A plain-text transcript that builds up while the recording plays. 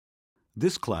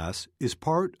This class is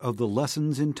part of the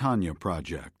Lessons in Tanya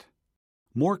project.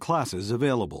 More classes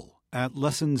available at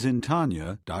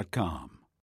lessonsintanya.com.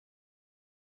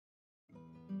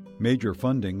 Major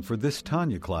funding for this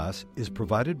Tanya class is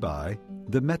provided by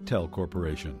the Mettel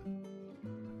Corporation.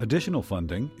 Additional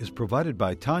funding is provided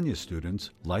by Tanya students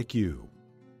like you.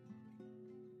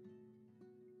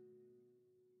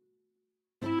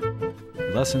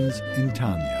 Lessons in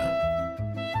Tanya.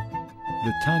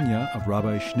 The Tanya of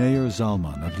Rabbi Schneur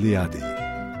Zalman of Liadi,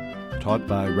 taught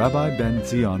by Rabbi Ben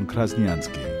Zion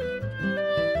Krasniansky.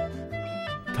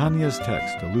 Tanya's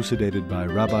text elucidated by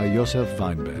Rabbi Yosef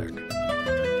Weinberg.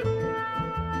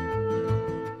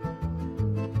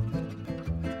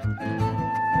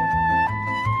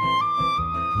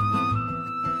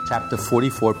 Chapter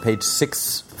 44, page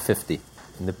 650.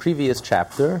 In the previous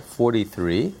chapter,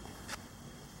 43,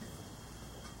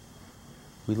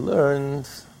 we learned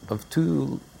of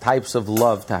two types of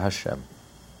love to Hashem.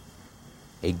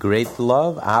 A great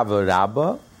love, Ahava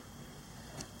Rabbah,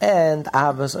 and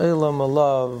Ahavas Olam, a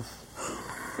love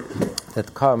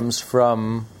that comes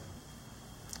from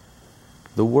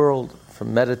the world,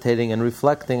 from meditating and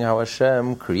reflecting how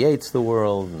Hashem creates the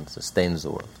world and sustains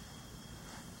the world.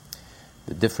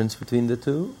 The difference between the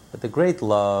two, that the great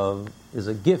love is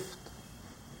a gift.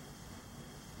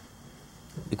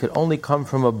 It could only come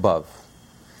from above.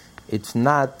 It's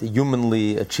not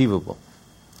humanly achievable.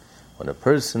 When a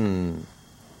person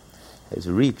has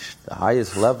reached the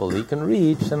highest level he can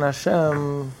reach, then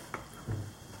Hashem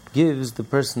gives the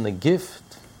person a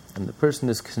gift, and the person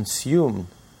is consumed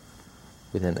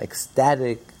with an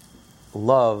ecstatic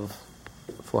love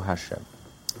for Hashem.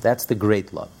 That's the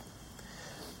great love.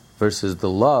 Versus the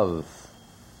love,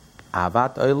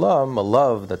 Ahavat Olam, a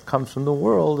love that comes from the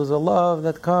world, is a love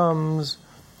that comes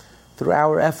through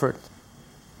our effort.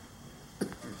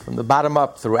 From the bottom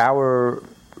up, through our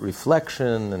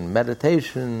reflection and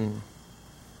meditation,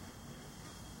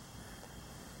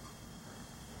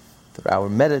 through our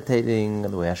meditating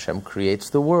and the way Hashem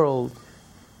creates the world,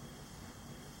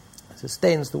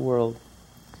 sustains the world,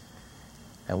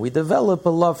 and we develop a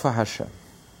love for Hashem.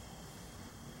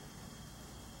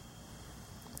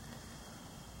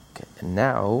 Okay, and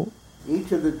now,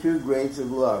 each of the two grades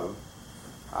of love,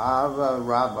 Ahava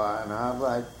Rabbah and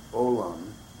Ahavat Olam,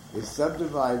 is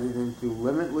subdivided into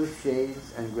limitless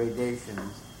shades and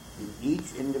gradations in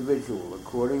each individual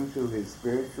according to his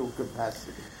spiritual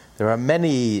capacity. There are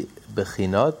many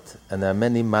bechinot and there are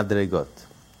many madrigot.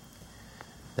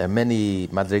 There are many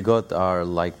madrigot are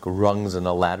like rungs in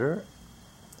a ladder,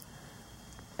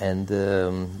 and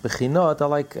bechinot are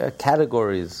like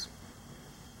categories.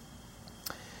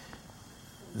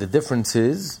 The difference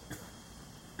is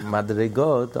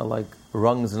madrigot are like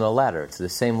rungs in a ladder. It's the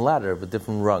same ladder, but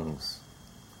different rungs.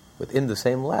 Within the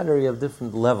same ladder, you have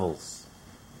different levels.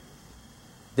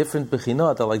 Different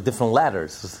bechinot are like different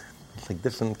ladders, like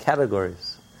different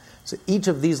categories. So each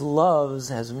of these loves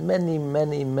has many,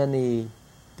 many, many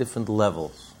different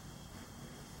levels.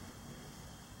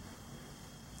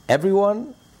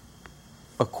 Everyone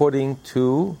according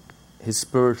to his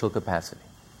spiritual capacity.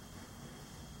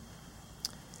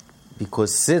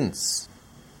 Because since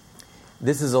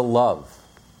this is a love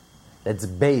that's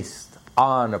based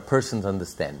on a person's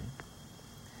understanding.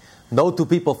 No two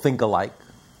people think alike.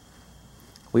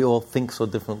 We all think so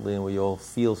differently, and we all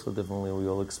feel so differently, and we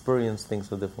all experience things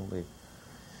so differently.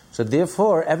 So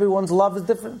therefore, everyone's love is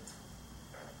different.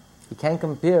 You can't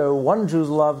compare one Jew's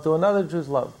love to another Jew's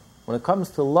love. When it comes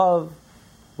to love,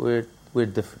 we're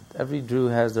different. Every Jew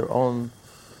has their own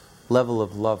level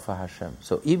of love for Hashem.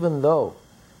 So even though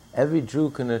every Jew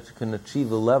can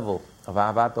achieve a level of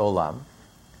Ahavat Olam,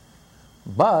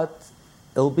 but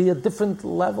it'll be a different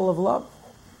level of love.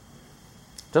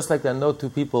 Just like there are no two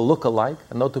people look alike,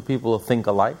 and no two people think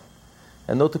alike,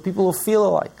 and no two people will feel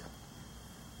alike.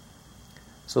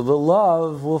 So the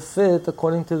love will fit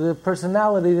according to the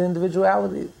personality, the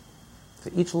individuality.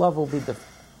 So each love will be different.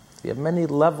 So you have many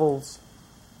levels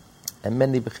and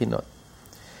many bechinot.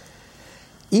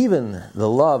 Even the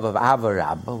love of Ahava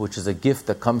Rabbah, which is a gift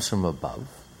that comes from above,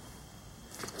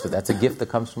 so that's a gift that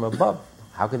comes from above.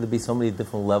 How can there be so many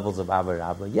different levels of Ahava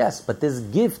Rabbah? Yes, but this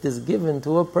gift is given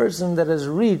to a person that has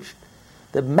reached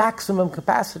the maximum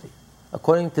capacity,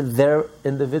 according to their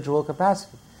individual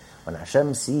capacity. When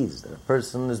Hashem sees that a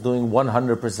person is doing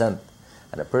 100%,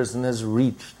 and a person has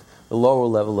reached the lower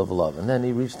level of love, and then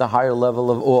he reached the higher level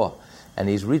of awe, and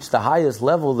he's reached the highest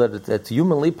level that's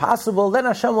humanly possible, then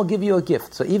Hashem will give you a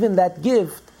gift. So even that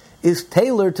gift is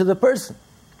tailored to the person,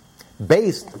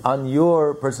 based on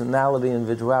your personality,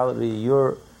 individuality,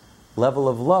 your level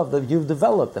of love that you've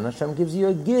developed. And Hashem gives you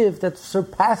a gift that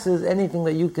surpasses anything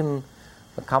that you can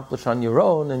accomplish on your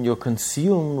own, and you're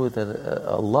consumed with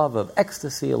a love of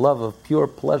ecstasy, a love of pure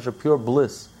pleasure, pure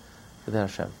bliss with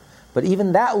Hashem. But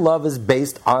even that love is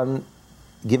based on,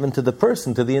 given to the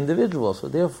person, to the individual. So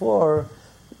therefore,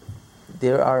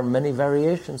 there are many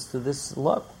variations to this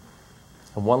love.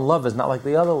 And one love is not like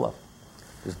the other love.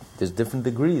 There's different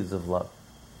degrees of love.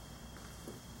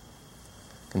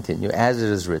 Continue. As it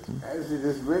is written. As it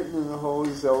is written in the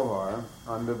Holy Zohar,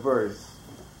 on the verse,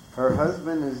 her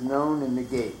husband is known in the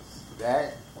gates.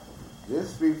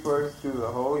 This refers to the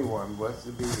Holy One,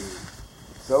 blessed be He,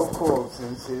 so called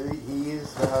since He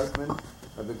is the husband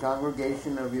of the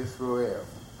congregation of Yisroel,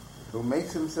 who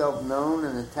makes Himself known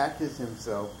and attaches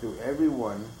Himself to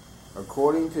everyone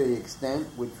according to the extent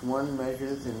which one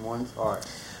measures in one's heart.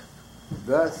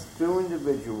 Thus, two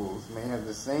individuals may have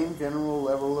the same general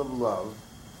level of love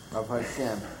of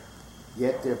Hashem,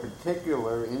 yet their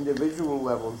particular individual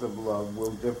levels of love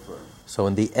will differ. So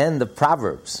in the end of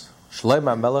Proverbs,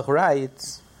 Shlomo HaMelech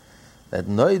writes that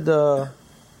Noida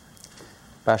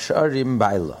Basharim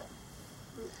Baila,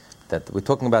 that we're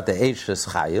talking about the Eishes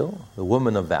Chayil, the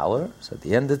woman of valor. So at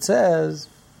the end it says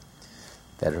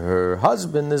that her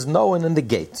husband is known in the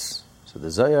gates. So the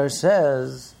Zohar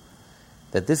says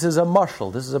that this is a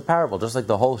mashal, this is a parable, just like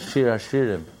the whole Shir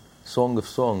HaShirim, Song of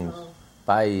Songs,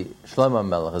 by Shlomo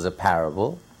HaMelech is a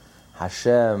parable.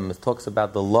 Hashem talks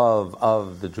about the love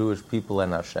of the Jewish people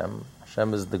and Hashem.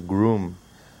 Hashem is the groom,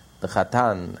 the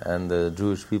Chatan, and the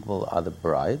Jewish people are the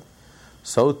bride.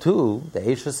 So too, the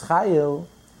Eishes Chayil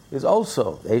is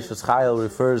also, the Eishes Chayil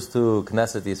refers to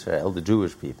Knesset Yisrael, the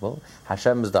Jewish people.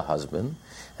 Hashem is the husband.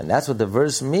 And that's what the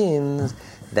verse means,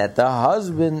 that the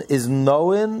husband is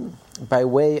known by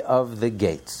way of the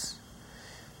gates.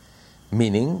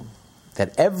 Meaning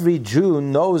that every Jew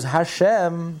knows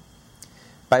Hashem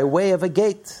by way of a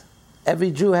gate.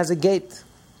 Every Jew has a gate.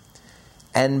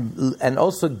 And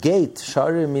also gate,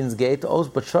 sharim means gate,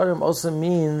 but sharim also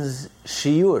means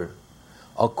shiur,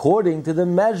 according to the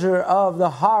measure of the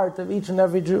heart of each and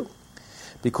every Jew.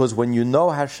 Because when you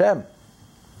know Hashem,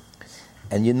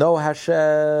 and you know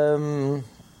Hashem,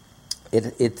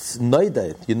 it's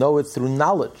noida, you know it through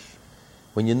knowledge.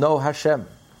 When you know Hashem,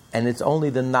 and it's only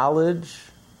the knowledge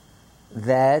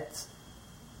that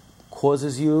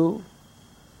causes you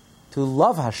to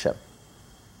love Hashem.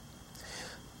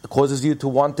 It causes you to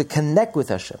want to connect with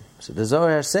Hashem. So the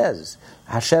Zohar says,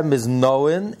 Hashem is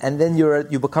known, and then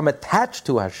you become attached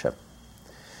to Hashem.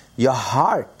 Your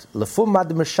heart,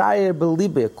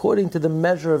 according to the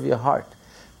measure of your heart.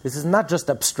 This is not just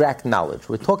abstract knowledge.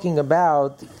 We're talking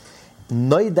about,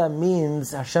 noida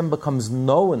means Hashem becomes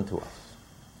known to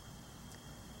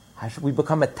us. We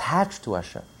become attached to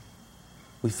Hashem.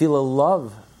 We feel a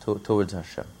love towards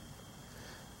Hashem.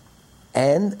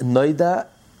 And noida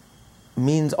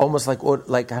means almost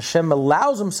like Hashem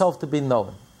allows Himself to be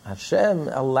known. Hashem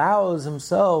allows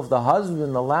Himself, the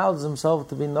husband allows himself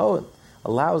to be known,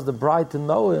 allows the bride to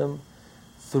know Him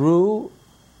through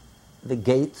the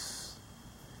gates,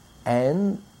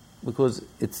 and because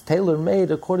it's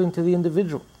tailor-made according to the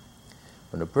individual.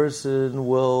 When a person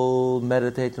will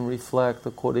meditate and reflect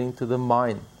according to the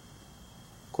mind,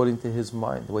 according to his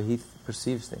mind, the way he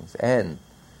perceives things, and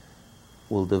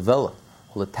will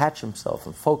attach himself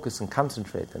and focus and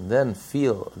concentrate, and then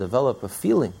develop a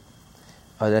feeling,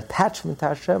 an attachment to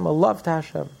Hashem, a love to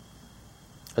Hashem,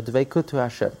 a dveikut to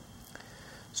Hashem.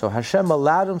 So Hashem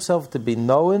allowed Himself to be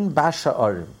known,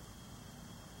 basha'arim.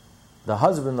 The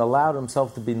husband allowed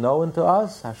himself to be known to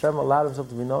us, Hashem allowed Himself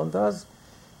to be known to us,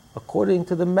 according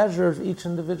to the measure of each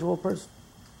individual person.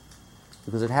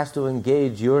 Because it has to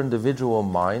engage your individual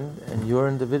mind and your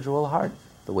individual heart,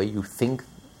 the way you think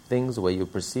things, the way you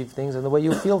perceive things, and the way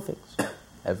you feel things.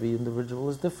 Every individual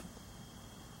is different.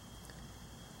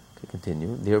 Okay,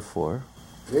 continue. Therefore,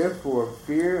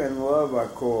 fear and love are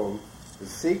called the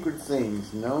secret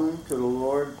things known to the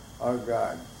Lord our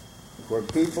God. For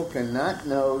people cannot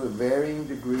know the varying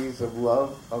degrees of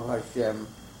love of Hashem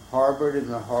harbored in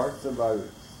the hearts of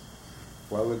others.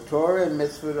 While the Torah and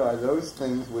Mitzvot are those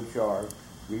things which are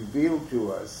revealed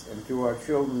to us and to our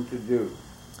children to do,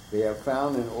 they are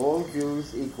found in all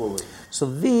Jews equally. So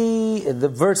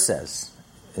the verse says,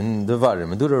 in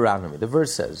Devarim, in Deuteronomy, the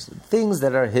verse says, things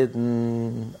that are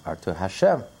hidden are to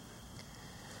Hashem.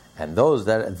 And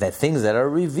the things that are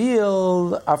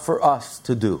revealed are for us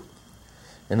to do.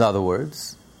 In other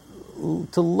words,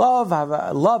 to love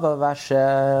of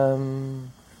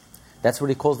Hashem. That's what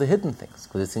he calls the hidden things,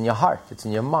 because it's in your heart, it's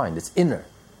in your mind, it's inner.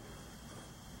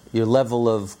 Your level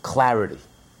of clarity,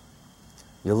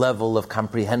 your level of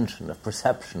comprehension, of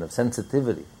perception, of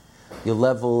sensitivity, your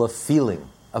level of feeling,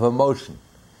 of emotion.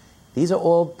 These are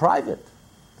all private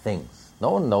things. No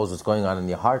one knows what's going on in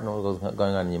your heart, no one knows what's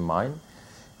going on in your mind.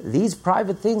 These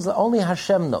private things, only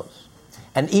Hashem knows.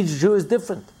 And each Jew is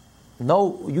different.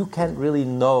 No, you can't really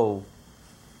know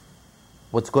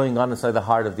what's going on inside the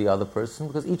heart of the other person,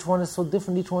 because each one is so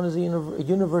different. Each one is a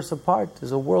universe apart,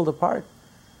 is a world apart.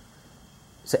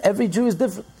 So every Jew is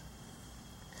different.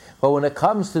 But when it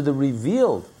comes to the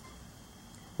revealed,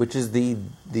 which is the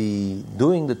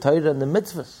doing the Torah and the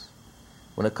mitzvahs,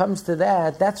 when it comes to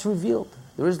that, that's revealed.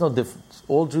 There is no difference.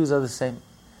 All Jews are the same.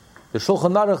 The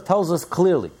Shulchan Aruch tells us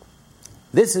clearly,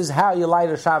 this is how you light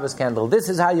a Shabbos candle. This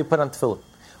is how you put on tefillin.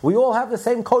 We all have the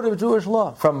same code of Jewish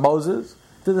law, from Moses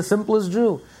to the simplest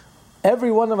Jew.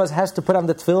 Every one of us has to put on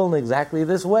the tefillin exactly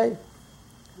this way.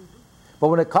 But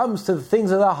when it comes to the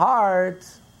things of the heart,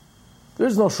 there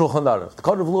is no Shulchan Aruch. The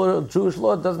code of law, Jewish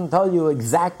law doesn't tell you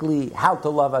exactly how to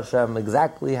love Hashem,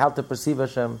 exactly how to perceive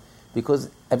Hashem, because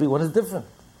everyone is different.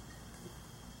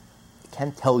 It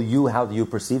can't tell you how do you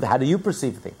perceive. How do you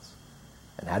perceive things?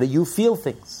 And how do you feel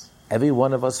things? Every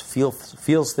one of us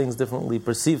feels things differently,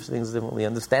 perceives things differently,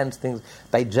 understands things,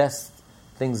 digests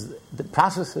things,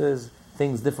 processes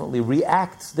things differently,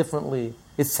 reacts differently,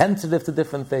 is sensitive to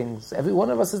different things. Every one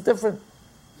of us is different.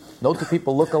 No two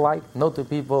people look alike, no two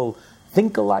people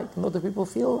think alike, no two people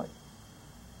feel alike.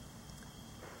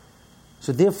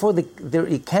 So therefore,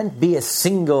 it can't be a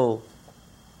single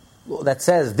that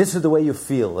says, this is the way you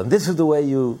feel, and this is the way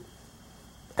you...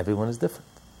 Everyone is different.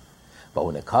 But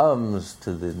when it comes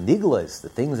to the niglas, the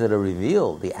things that are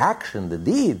revealed, the action, the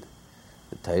deed,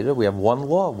 the Torah, we have one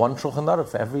law, one Shulchan Aruch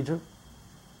for every Jew.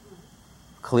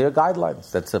 Clear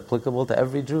guidelines that's applicable to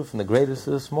every Jew, from the greatest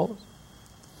to the smallest.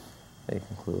 They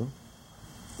conclude.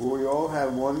 We all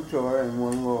have one Torah and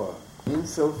one law,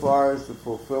 insofar as the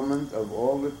fulfillment of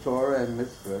all the Torah and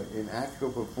mitzvah in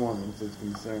actual performance is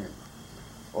concerned.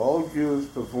 All Jews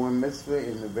perform mitzvah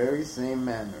in the very same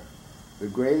manner. The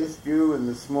greatest Jew and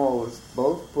the smallest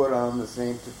both put on the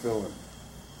same tefillin.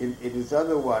 It is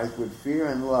otherwise with fear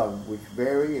and love, which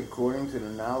vary according to the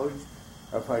knowledge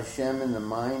of Hashem in the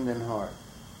mind and heart.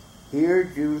 Here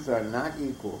Jews are not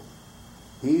equal.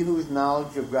 He whose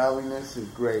knowledge of godliness is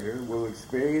greater will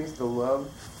experience the love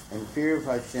and fear of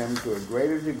Hashem to a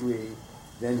greater degree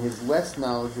than his less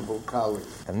knowledgeable colleague.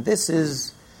 And this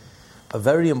is a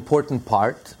very important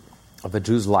part of a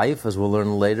Jew's life, as we'll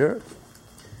learn later,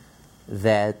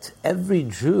 that every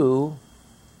Jew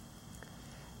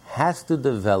has to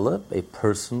develop a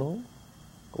personal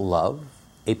love,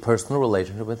 a personal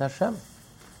relationship with Hashem.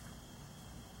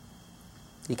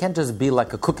 You can't just be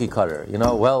like a cookie cutter,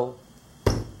 well,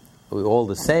 we're all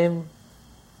the same,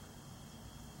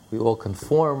 we all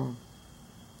conform.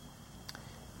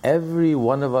 Every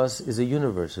one of us is a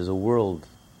universe, is a world.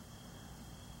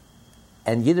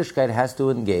 And Yiddishkeit has to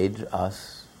engage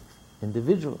us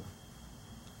individually.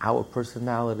 Our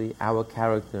personality, our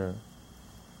character,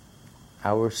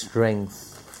 our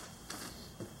strengths,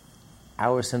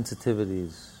 our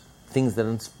sensitivities, things that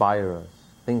inspire us,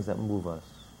 things that move us.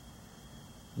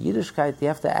 Yiddishkeit,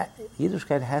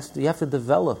 you have to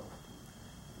develop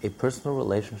a personal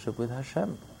relationship with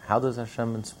Hashem. How does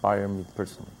Hashem inspire me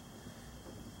personally?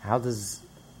 How does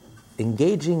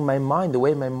engaging my mind, the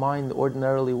way my mind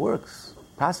ordinarily works,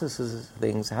 processes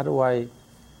things, how do I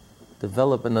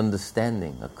develop an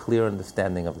understanding, a clear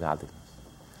understanding of godliness?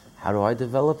 How do I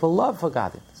develop a love for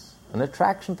godliness, an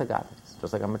attraction to godliness?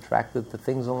 Just like I'm attracted to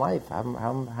things in life, how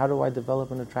do I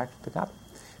develop an attraction to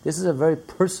godliness? This is a very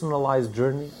personalized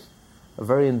journey, a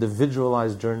very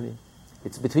individualized journey.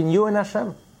 It's between you and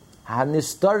Hashem.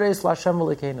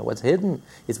 What's hidden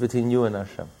is between you and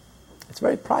Hashem. It's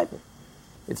very private.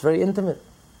 It's very intimate.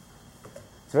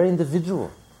 It's very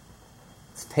individual.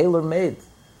 It's tailor-made.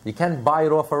 You can't buy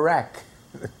it off a rack.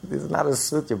 This is not a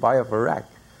suit you buy off a rack.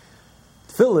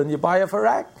 Tefillin you buy off a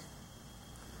rack.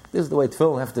 This is the way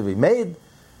tefillin have to be made.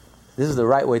 This is the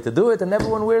right way to do it, and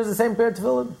everyone wears the same pair of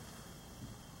tefillin.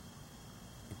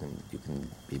 You can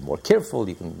be more careful,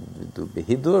 you can do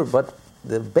behidur, but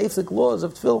the basic laws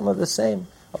of tefillin are the same,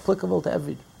 applicable to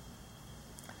every.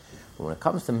 But when it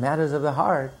comes to matters of the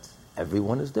heart,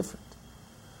 everyone is different.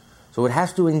 So it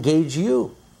has to engage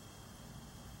you.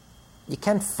 You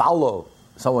can't follow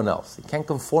someone else. You can't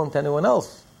conform to anyone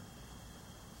else.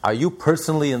 Are you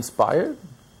personally inspired?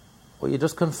 Or you're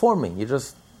just conforming? You're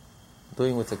just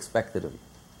doing what's expected of you.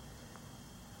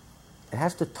 It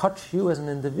has to touch you as an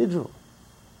individual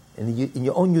in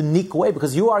your own unique way,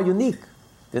 because you are unique.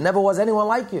 There never was anyone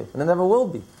like you, and there never will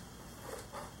be.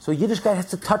 So Yiddishkeit has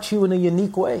to touch you in a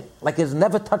unique way, like it's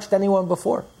never touched anyone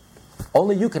before.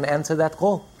 Only you can answer that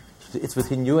call. It's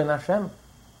between you and Hashem.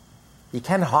 You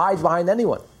can't hide behind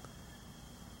anyone.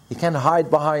 You can't hide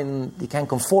behind, you can't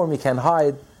conform, you can't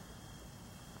hide.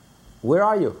 Where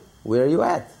are you? Where are you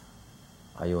at?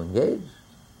 Are you engaged?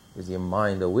 Is your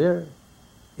mind aware?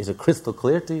 Is it crystal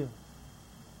clear to you?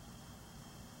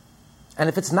 And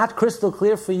if it's not crystal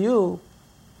clear for you,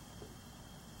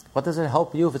 what does it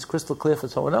help you if it's crystal clear for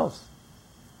someone else?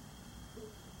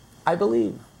 I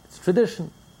believe. It's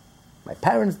tradition. My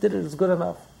parents did it, it's good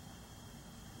enough.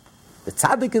 The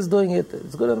tzaddik is doing it,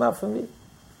 it's good enough for me.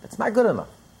 It's not good enough.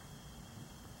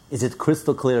 Is it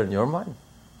crystal clear in your mind?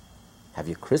 Have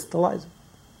you crystallized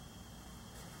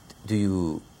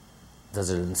it? Does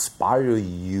it inspire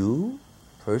you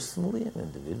personally and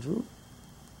individually?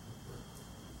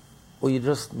 Or you're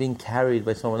just being carried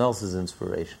by someone else's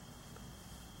inspiration?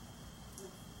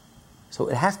 So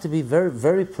it has to be very,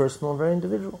 very personal, very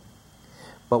individual.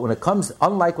 But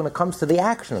unlike when it comes to the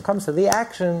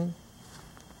action,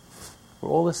 we're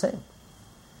all the same.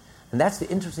 And that's the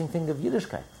interesting thing of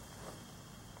Yiddishkeit.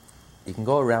 You can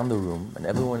go around the room and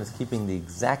everyone is keeping the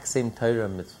exact same Torah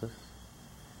mitzvahs.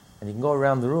 And you can go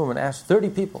around the room and ask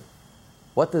 30 people,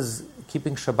 what does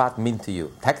keeping Shabbat mean to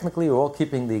you? Technically, we're all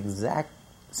keeping the exact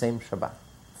same Shabbat,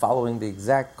 following the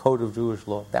exact code of Jewish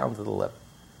law down to the letter.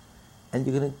 And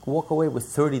you're going to walk away with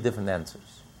 30 different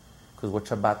answers. Because what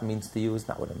Shabbat means to you is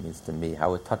not what it means to me.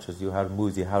 How it touches you, how it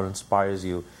moves you, how it inspires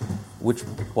you,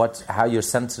 how you're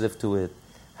sensitive to it,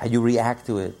 how you react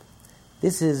to it.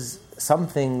 This is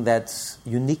something that's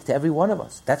unique to every one of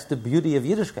us. That's the beauty of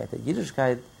Yiddishkeit. That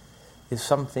Yiddishkeit is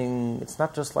something, it's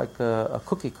not just like a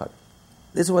cookie cutter.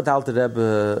 This is what the Alter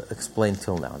Rebbe explained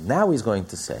till now. Now he's going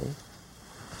to say,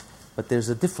 but there's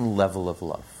a different level of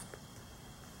love.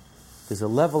 There's a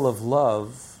level of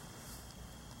love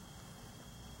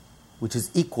which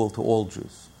is equal to all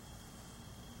Jews.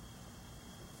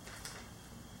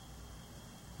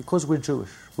 Because we're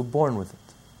Jewish, we're born with it.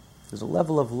 There's a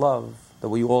level of love that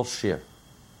we all share.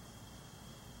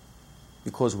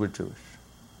 Because we're Jewish.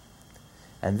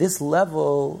 And this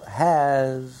level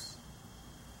has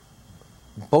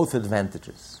both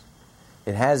advantages.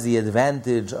 It has the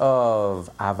advantage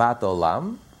of Ahavat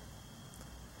Olam,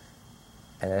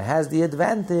 and it has the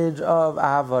advantage of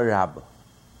Ahava Rabbah.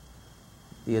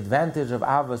 The advantage of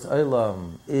Ahavas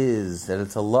Olam is that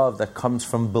it's a love that comes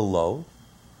from below,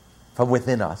 from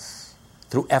within us,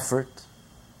 through effort.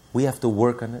 We have to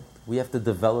work on it, we have to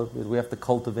develop it, we have to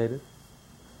cultivate it.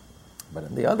 But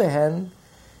on the other hand,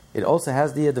 it also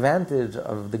has the advantage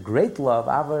of the great love,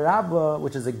 Ahava Rabbah,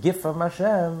 which is a gift from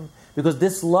Hashem, because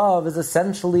this love is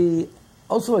essentially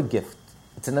also a gift.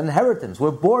 It's an inheritance.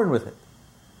 We're born with it.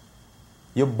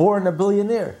 You're born a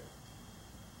billionaire.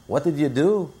 What did you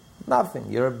do?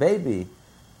 Nothing. You're a baby.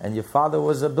 And your father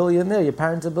was a billionaire. Your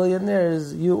parents are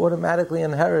billionaires. You automatically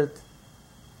inherit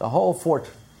the whole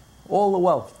fortune. All the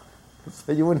wealth.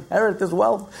 So you inherit this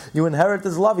wealth. You inherit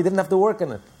this love. You didn't have to work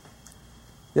on it.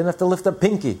 You didn't have to lift a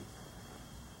pinky.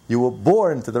 You were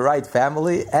born to the right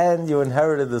family and you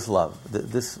inherited this love.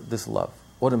 This love.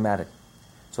 Automatic.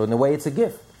 So in a way it's a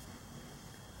gift.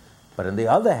 But on the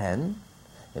other hand,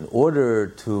 in order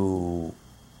to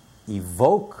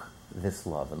evoke this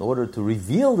love, in order to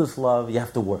reveal this love, you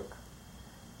have to work.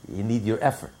 You need your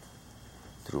effort.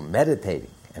 Through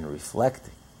meditating and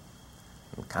reflecting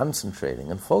and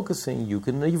concentrating and focusing, you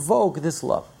can evoke this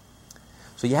love.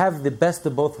 So you have the best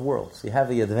of both worlds. You have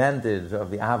the advantage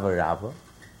of the Ahava Rabbah.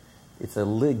 It's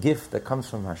a gift that comes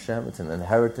from Hashem. It's an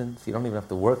inheritance. You don't even have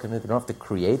to work on it. You don't have to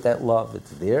create that love.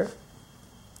 It's there.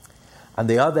 On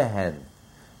the other hand,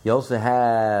 you also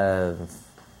have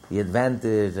the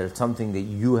advantage that it's something that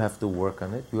you have to work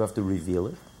on it. You have to reveal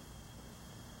it.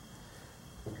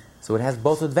 So it has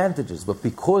both advantages. But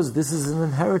because this is an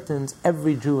inheritance,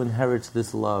 every Jew inherits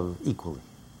this love equally.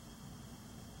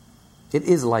 It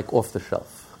is like off the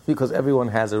shelf, because everyone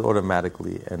has it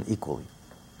automatically and equally.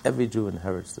 Every Jew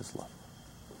inherits this love.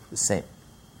 The same.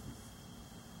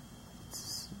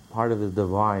 It's part of the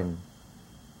divine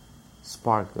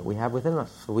spark that we have within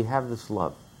us. So we have this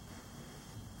love.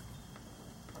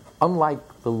 Unlike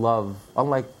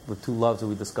the two loves that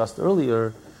we discussed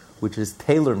earlier, which is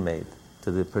tailor-made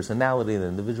to the personality and the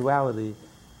individuality,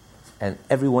 and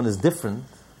everyone is different,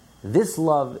 this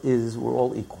love is, we're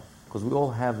all equal, because we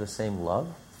all have the same love.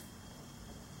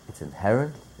 It's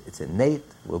inherent, it's innate,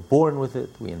 we're born with it,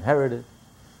 we inherit it.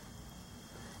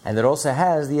 And it also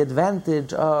has the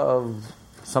advantage of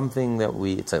something that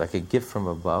it's like a gift from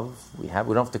above. We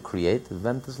don't have to create,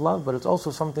 invent this love, but it's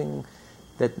also something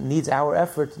that needs our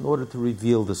effort in order to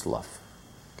reveal this love.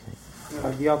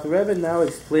 Okay. The Alter Rebbe now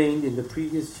explained in the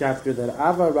previous chapter that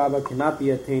Ahava Rabbah cannot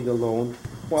be attained alone,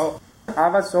 while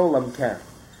Ahavas Olam can.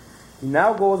 He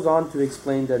now goes on to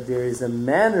explain that there is a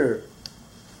manner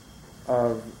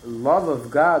of love of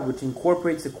God, which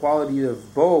incorporates the quality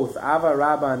of both Ava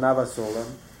Rabbah and Ava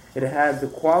Solam. It has the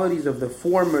qualities of the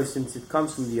former, since it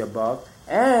comes from the above,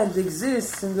 and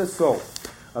exists in the soul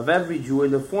of every Jew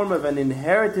in the form of an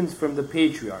inheritance from the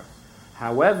patriarchs.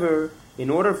 However, in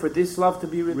order for this love to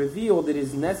be revealed, it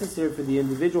is necessary for the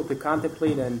individual to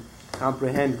contemplate and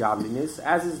comprehend godliness,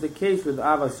 as is the case with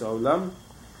Ava Solam,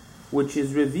 which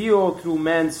is revealed through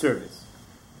man's service.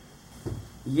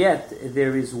 Yet,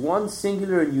 there is one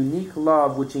singular and unique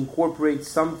love which incorporates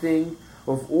something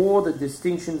of all the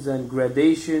distinctions and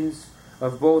gradations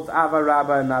of both Ava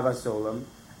Rabbah and Ava Solam,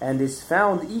 and is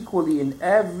found equally in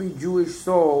every Jewish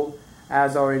soul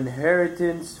as our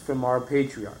inheritance from our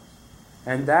patriarchs.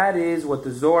 And that is what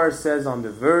the Zohar says on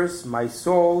the verse, "My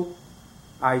soul,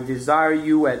 I desire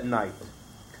you at night."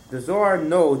 The Zohar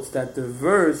notes that the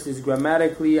verse is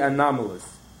grammatically anomalous.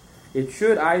 It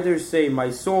should either say, "My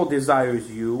soul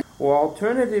desires you," or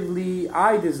alternatively,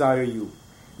 "I desire you."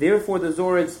 Therefore, the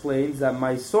Zohar explains that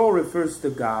my soul refers to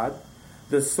God,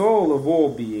 the soul of all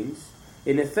beings.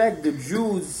 In effect, the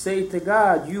Jews say to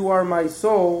God, "You are my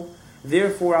soul,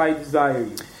 therefore I desire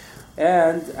you."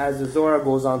 And as the Zohar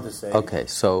goes on to say... Okay,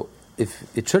 so if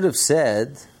it should have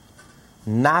said,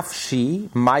 "Nafshi,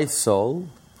 my soul,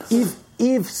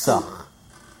 Ivsach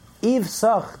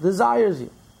desires you."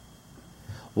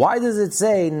 Why does it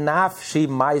say, "Nafshi,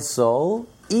 my soul,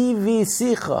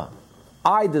 Ivisicha,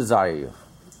 I desire you"?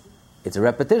 It's a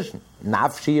repetition.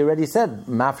 Nafshi already said,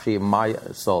 "Nafshi, my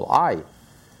soul, I."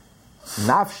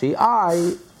 Nafshi,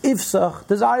 I, Ivsach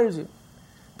desires you.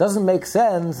 Doesn't make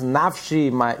sense.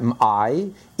 Nafshi, my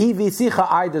I, Ivisicha,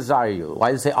 I desire you.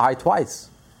 Why does it say I twice?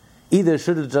 Either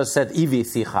should have just said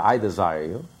Ivisicha, I desire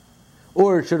you,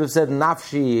 or it should have said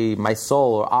Nafshi, my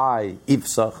soul, or I,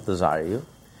 Ivsach, desire you.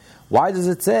 Why does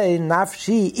it say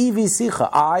Nafshi, Ivisicha,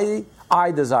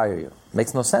 I desire you?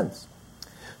 Makes no sense.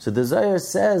 So the Zohar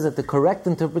says that the correct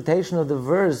interpretation of the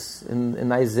verse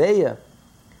in Isaiah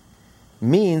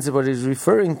means what he's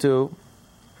referring to.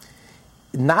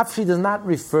 Nafshi does not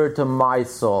refer to my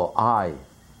soul, I.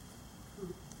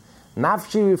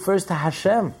 Nafshi refers to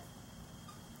Hashem.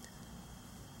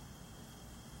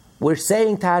 We're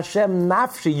saying to Hashem,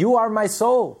 Nafshi, you are my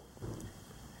soul.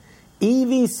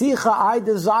 Ivi Sicha, I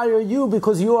desire you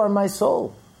because you are my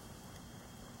soul.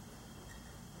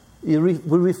 We're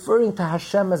referring to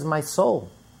Hashem as my soul.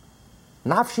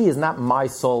 Nafshi is not my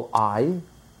soul, I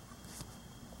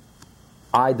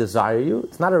desire you.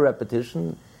 It's not a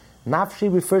repetition.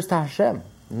 Nafshi refers to Hashem.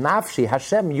 Nafshi,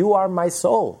 Hashem, you are my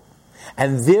soul.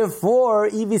 And therefore,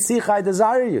 Ivi Sicha, I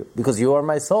desire you because you are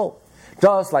my soul.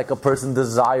 Just like a person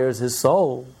desires his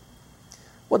soul.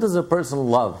 What does a person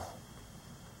love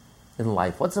in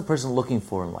life? What's a person looking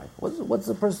for in life? What's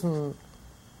a person...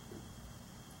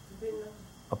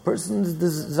 A person's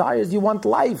desires, you want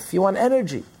life, you want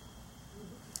energy.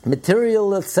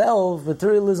 Material itself,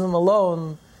 materialism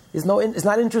alone, it's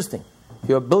not interesting.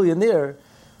 You're a billionaire,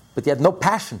 but you had no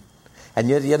passion, and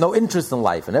you had no interest in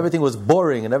life, and everything was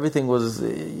boring, and there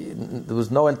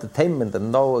was no entertainment,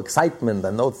 and no excitement,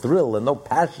 and no thrill, and no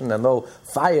passion, and no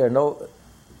fire, no...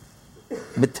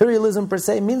 Materialism per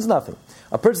se means nothing.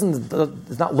 A person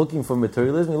is not looking for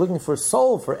materialism, he's looking for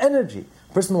soul, for energy.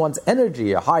 A person wants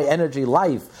energy, a high energy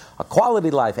life, a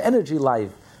quality life, energy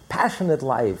life, passionate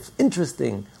life,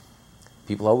 interesting.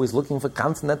 People are always looking for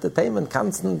constant entertainment,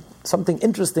 constant something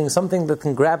interesting, something that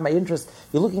can grab my interest.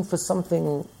 You're looking for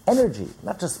something energy,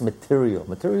 not just material.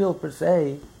 Material per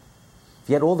se, if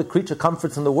you had all the creature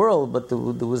comforts in the world, but there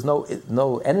was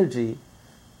no energy,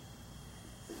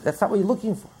 that's not what you're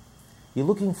looking for. You're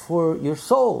looking for your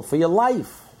soul, for your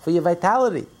life, for your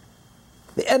vitality,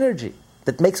 the energy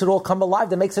that makes it all come alive,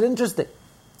 that makes it interesting.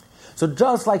 So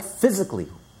just like physically,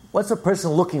 what's a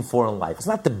person looking for in life? It's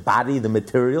not the body, the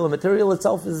material. The material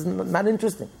itself is not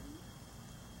interesting.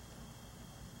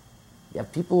 You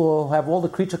have people who have all the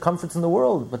creature comforts in the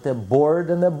world, but they're bored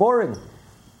and they're boring.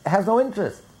 It has no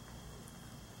interest.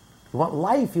 You want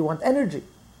life, you want energy.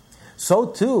 So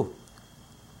too,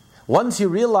 once you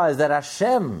realize that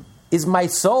Hashem is my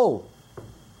soul,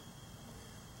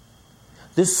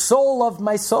 the soul of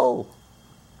my soul.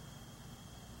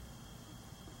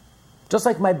 Just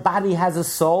like my body has a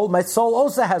soul, my soul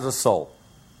also has a soul.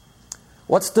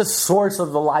 What's the source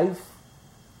of the life?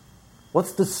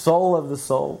 What's the soul of the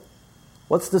soul?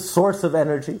 What's the source of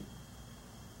energy?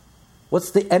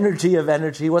 What's the energy of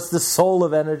energy? What's the soul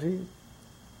of energy?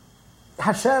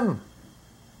 Hashem.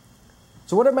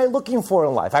 So what am I looking for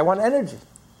in life? I want energy.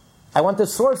 I want the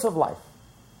source of life.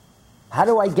 How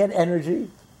do I get energy?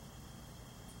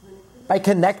 By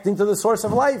connecting to the source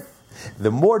of life. The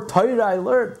more Torah I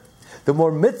learn, the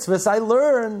more mitzvahs I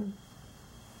learn,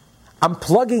 I'm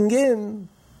plugging in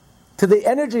to the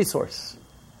energy source.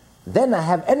 Then I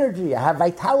have energy, I have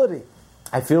vitality.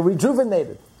 I feel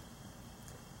rejuvenated.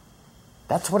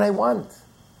 That's what I want.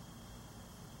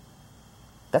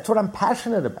 That's what I'm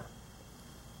passionate about.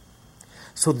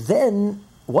 So then,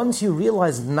 once you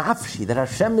realize nafshi, that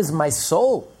Hashem is my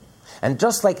soul, and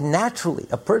just like naturally,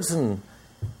 a person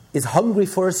is hungry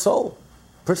for a soul.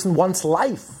 A person wants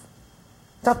life.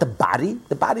 It's not the body.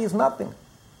 The body is nothing.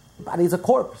 The body is a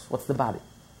corpse. What's the body?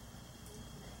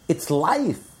 It's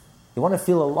life. You want to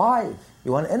feel alive.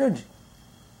 You want energy.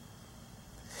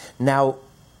 Now,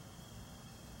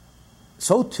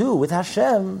 so too with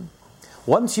Hashem,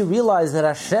 once you realize that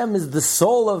Hashem is the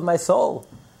soul of my soul,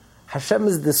 Hashem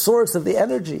is the source of the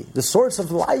energy, the source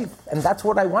of life, and that's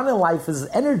what I want in life is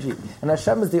energy. And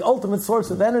Hashem is the ultimate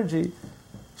source of energy.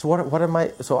 So what am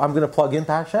I? So I'm going to plug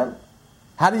into Hashem.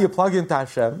 How do you plug into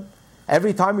Hashem?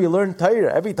 Every time you learn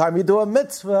Torah, every time you do a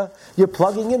mitzvah, you're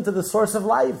plugging into the source of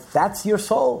life. That's your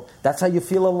soul. That's how you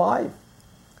feel alive.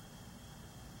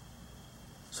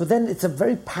 So then it's a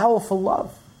very powerful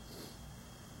love.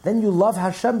 Then you love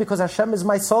Hashem because Hashem is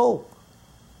my soul.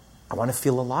 I want to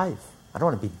feel alive. I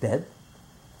don't want to be dead.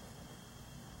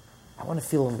 I want to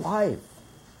feel alive,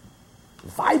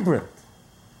 vibrant,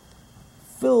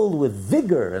 filled with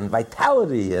vigor and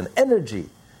vitality and energy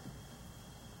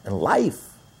and life.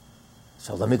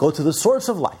 So let me go to the source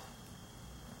of life.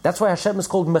 That's why Hashem is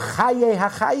called Mechaye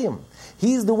HaChayim.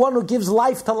 He's the one who gives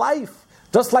life to life.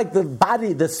 Just like the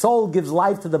body, the soul gives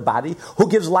life to the body, who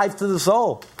gives life to the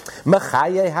soul?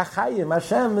 Mechaye HaChayim.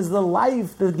 Hashem is the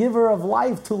life, the giver of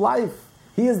life to life.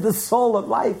 He is the soul of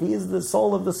life. He is the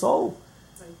soul of the soul.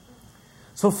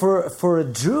 So for a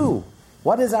Jew,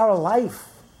 what is our life?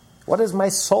 What is my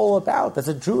soul about? As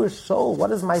a Jewish soul,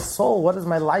 what is my soul? What is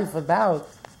my life about?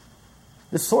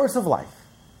 The source of life.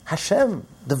 Hashem,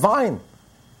 divine.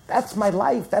 That's my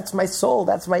life. That's my soul.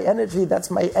 That's my energy. That's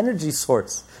my energy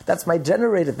source. That's my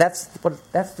generator. That's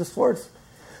the source.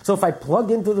 So if I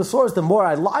plug into the source, the more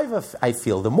alive I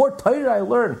feel, the more Torah I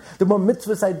learn, the more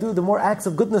mitzvahs I do, the more acts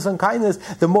of goodness and kindness,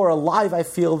 the more alive I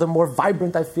feel, the more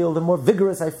vibrant I feel, the more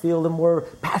vigorous I feel, the more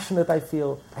passionate I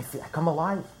feel. I come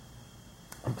alive.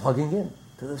 I'm plugging in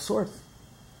to the source.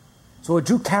 So a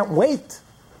Jew can't wait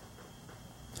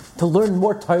to learn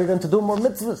more Torah and to do more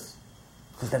mitzvahs,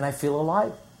 because then I feel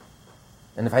alive.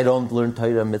 And if I don't learn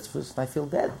Torah and mitzvahs, I feel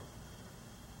dead.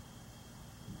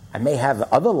 I may have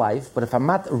other life, but if I'm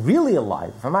not really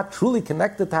alive, if I'm not truly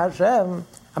connected to Hashem,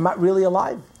 I'm not really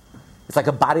alive. It's like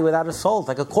a body without a soul. It's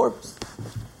like a corpse.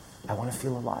 I want to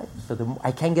feel alive. So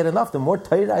I can't get enough. The more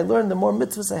Torah I learn, the more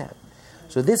mitzvahs I have.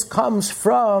 So this comes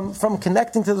from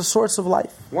connecting to the source of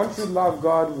life. One should love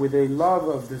God with a love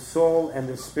of the soul and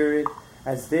the spirit,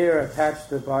 as they are attached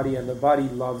to the body and the body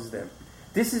loves them.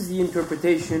 This is the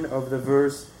interpretation of the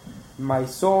verse, "My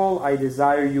soul, I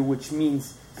desire you," which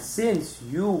means, since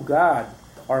you, God,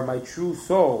 are my true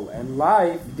soul and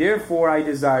life, therefore I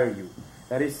desire you.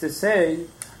 That is to say,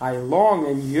 I long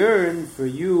and yearn for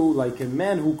you like a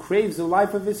man who craves the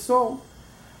life of his soul.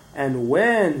 And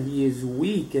when he is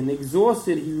weak and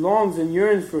exhausted, he longs and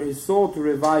yearns for his soul to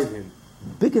revive him.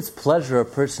 The biggest pleasure a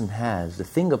person has, the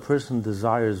thing a person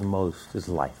desires most, is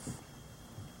life.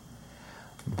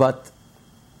 But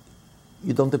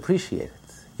you don't appreciate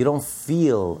it. You don't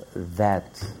feel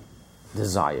that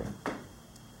desire,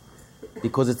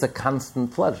 because it's a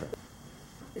constant pleasure.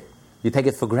 You take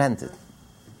it for granted.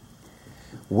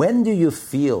 When do you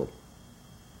feel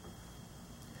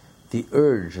the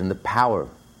urge and the power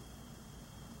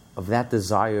of that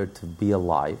desire to be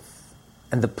alive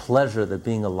and the pleasure that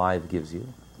being alive gives you?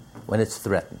 When it's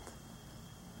threatened,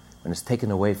 when it's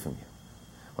taken away from you,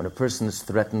 when a person is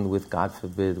threatened with, God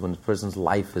forbid, when a person's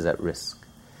life is at risk,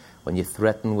 when you're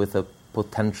threatened with a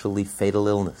potentially fatal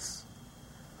illness.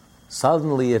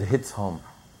 Suddenly it hits home.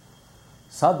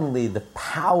 Suddenly the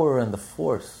power and the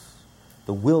force,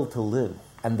 the will to live,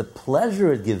 and the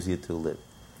pleasure it gives you to live,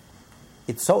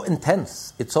 it's so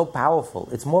intense, it's so powerful.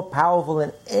 It's more powerful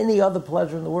than any other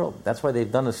pleasure in the world. That's why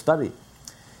they've done a study.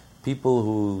 People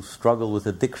who struggle with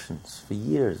addictions for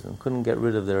years and couldn't get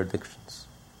rid of their addictions.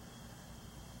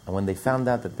 And when they found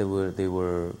out that they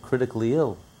were critically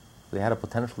ill, they had a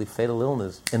potentially fatal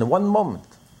illness, in one moment,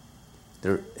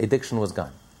 their addiction was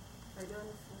gone.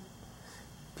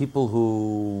 People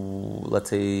who, let's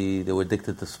say, they were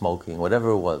addicted to smoking, whatever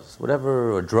it was,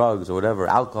 or drugs, or whatever,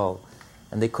 alcohol,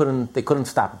 and they couldn't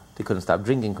stop. They couldn't stop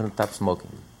drinking, couldn't stop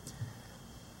smoking.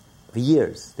 For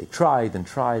years, they tried and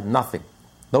tried, nothing,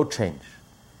 no change.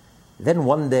 Then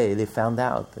one day they found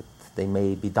out that they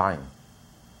may be dying.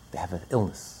 They have an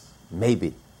illness,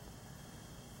 maybe.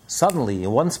 Suddenly,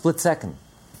 in one split second,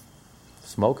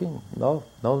 Smoking? No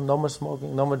more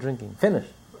smoking, no more drinking. Finish.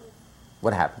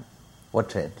 What happened? What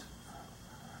changed?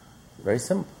 Very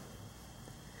simple.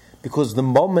 Because the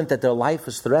moment that their life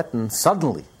is threatened,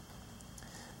 suddenly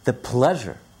the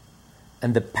pleasure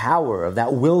and the power of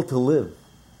that will to live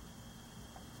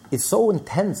is so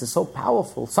intense, it's so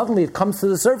powerful. Suddenly it comes to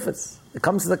the surface. It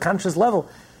comes to the conscious level.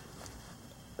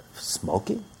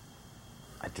 Smoking?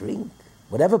 I drink.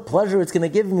 Whatever pleasure it's going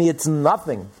to give me, it's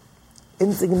nothing.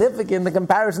 Insignificant in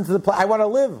comparison to the pleasure. I want to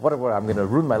live. What, I'm going to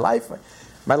ruin my life?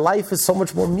 My life is so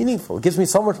much more meaningful. It gives me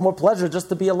so much more pleasure just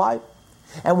to be alive.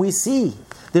 And we see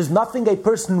there's nothing a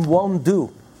person won't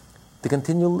do to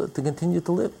continue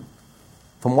to live.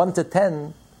 From 1 to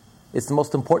 10, it's the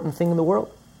most important thing in the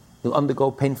world. You'll undergo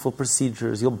painful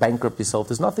procedures. You'll bankrupt yourself.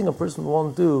 There's nothing a person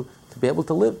won't do to be able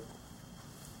to live.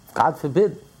 God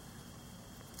forbid.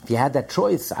 If you had that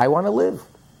choice, I want to live.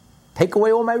 Take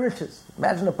away all my riches.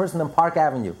 Imagine a person on Park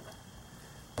Avenue.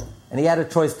 And he had a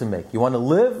choice to make. You want to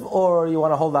live or you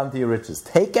want to hold on to your riches?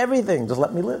 Take everything. Just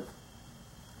let me live.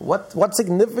 What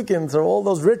significance are all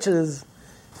those riches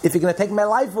if you're going to take my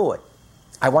life away?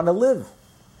 I want to live.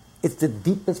 It's the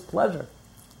deepest pleasure.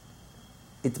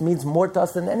 It means more to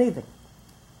us than anything.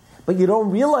 But you don't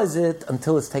realize it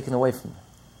until it's taken away from you.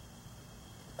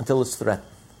 Until it's threatened.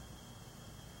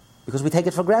 Because we take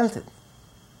it for granted.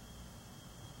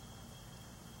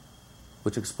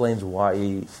 Which explains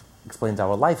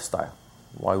our lifestyle.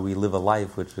 Why we live a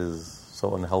life which is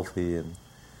so unhealthy, and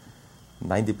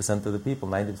 90% of the people,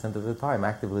 90% of the time,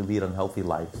 actively lead unhealthy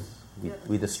lives.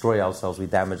 We destroy ourselves, we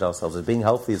damage ourselves. And being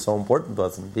healthy is so important to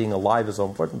us, and being alive is so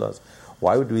important to us.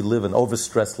 Why would we live an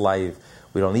overstressed life?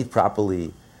 We don't eat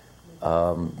properly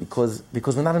because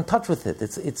we're not in touch with it.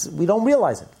 We don't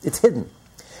realize it. It's hidden.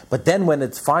 But then when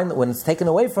it's taken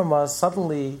away from us,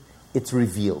 suddenly it's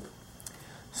revealed.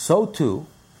 So too,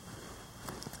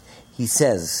 he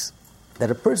says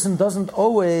that a person doesn't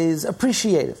always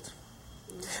appreciate it.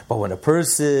 But when a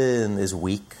person is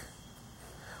weak,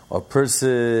 or a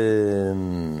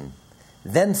person,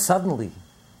 then suddenly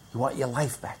you want your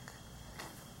life back.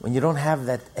 When you don't have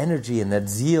that energy and that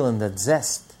zeal and that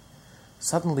zest,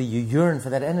 suddenly you yearn for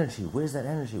that energy. Where's that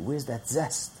energy? Where's that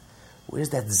zest? Where's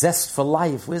that zest for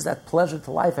life? Where's that pleasure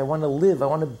to life? I want to live. I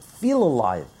want to feel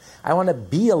alive. I want to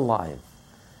be alive.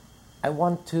 I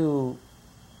want to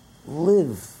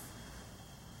live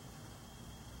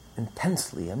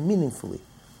intensely and meaningfully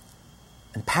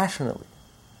and passionately.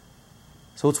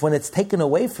 So it's when it's taken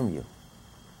away from you,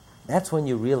 that's when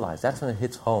you realize, that's when it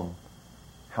hits home,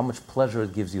 how much pleasure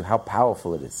it gives you, how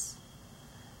powerful it is.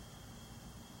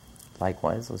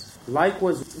 Likewise,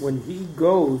 when he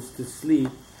goes to sleep,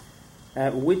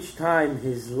 at which time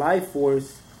his life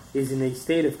force is in a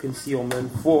state of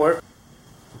concealment, for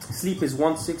sleep is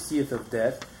 1/60th of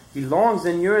death. He longs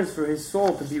and yearns for his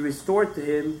soul to be restored to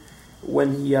him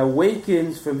when he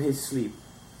awakens from his sleep.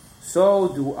 So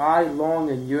do I long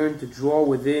and yearn to draw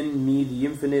within me the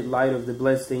infinite light of the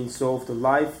blessed Ein Sof, the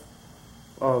life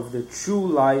of the true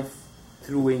life,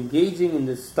 through engaging in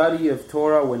the study of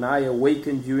Torah when I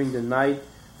awaken during the night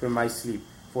from my sleep.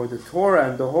 For the Torah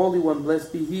and the Holy One,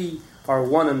 blessed be He, are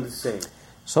one and the same.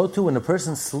 So too, when a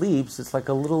person sleeps, it's like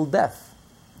a little death.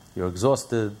 You're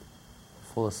exhausted,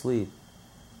 fall asleep.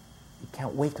 You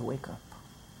can't wait to wake up.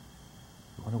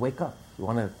 You want to wake up. You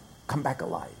want to come back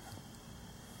alive.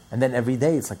 And then every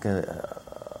day it's like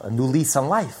a new lease on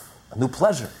life, a new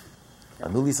pleasure, a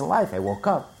new lease on life. I woke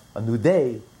up, a new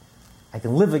day. I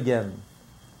can live again.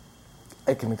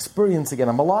 I can experience again.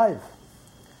 I'm alive.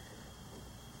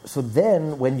 So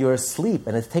then when you're asleep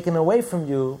and it's taken away from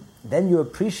you, then you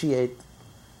appreciate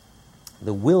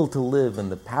the will to live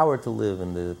and the power to live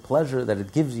and the pleasure that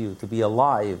it gives you to be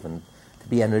alive and to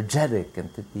be energetic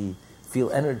and to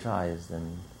feel energized.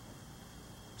 And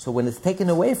so when it's taken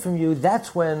away from you,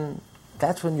 that's when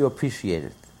you appreciate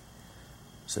it.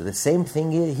 So the same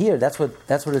thing here. That's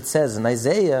what it says in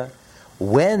Isaiah.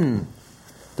 When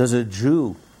does a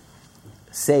Jew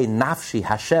say, Nafshi,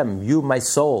 Hashem, you my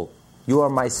soul, you are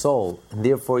my soul, and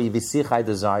therefore Yivisich, I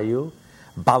desire you?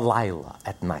 Balayla,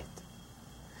 at night.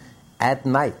 At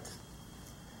night,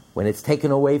 when it's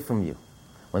taken away from you,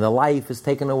 when the life is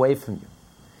taken away from you,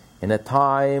 in a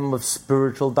time of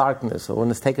spiritual darkness, or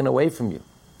when it's taken away from you,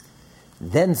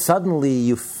 then suddenly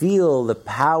you feel the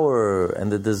power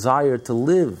and the desire to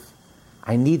live.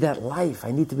 I need that life.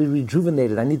 I need to be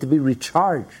rejuvenated. I need to be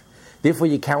recharged. Therefore,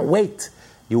 you can't wait.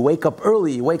 You wake up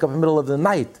early. You wake up in the middle of the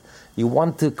night. You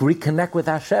want to reconnect with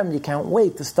Hashem. You can't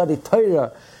wait to study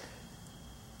Torah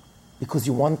because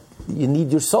you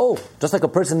need your soul. Just like a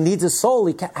person needs his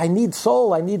soul. I need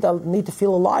soul. I need to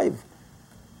feel alive.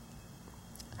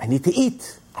 I need to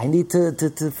eat. I need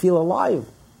to feel alive.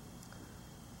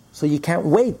 So you can't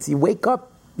wait. You wake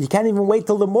up. You can't even wait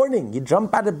till the morning. You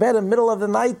jump out of bed in the middle of the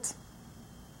night.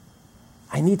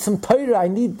 I need some Torah. I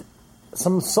need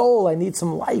some soul. I need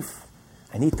some life.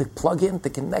 I need to plug in, to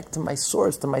connect to my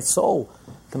source, to my soul,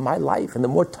 to my life. And the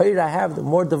more Torah I have, the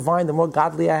more divine, the more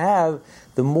godly I have,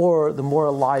 the more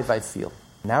alive I feel.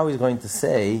 Now he's going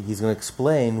to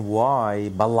explain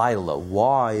why Balayla,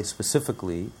 why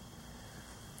specifically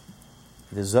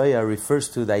the Zohar refers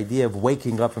to the idea of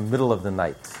waking up in the middle of the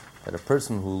night. That a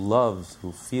person who loves,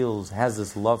 who feels, has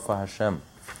this love for Hashem.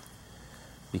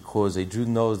 Because a Jew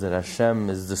knows that Hashem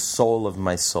is the soul of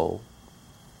my soul.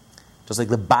 Just like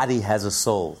the body has a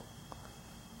soul,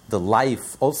 the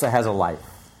life also has a life.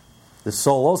 The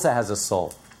soul also has a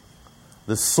soul.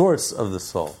 The source of the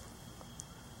soul,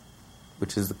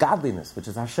 which is the godliness, which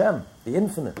is Hashem, the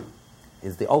infinite,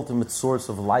 is the ultimate source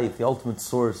of life, the ultimate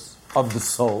source of the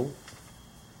soul,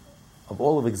 of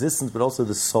all of existence, but also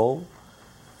the soul.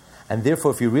 And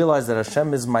therefore, if you realize that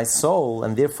Hashem is my soul,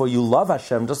 and therefore you love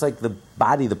Hashem, just like the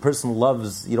body, the person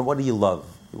loves, what do you love?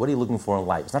 What are you looking for in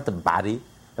life? It's not the body.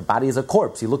 The body is a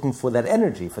corpse. You're looking for that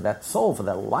energy, for that soul, for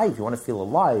that life. You want to feel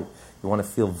alive. You want to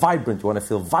feel vibrant. You want to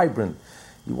feel vibrant.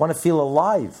 You want to feel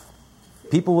alive.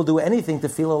 People will do anything to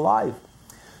feel alive.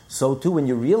 So too, when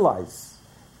you realize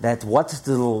that what's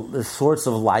the source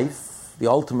of life, the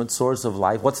ultimate source of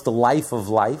life, what's the life of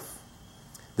life,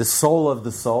 the soul of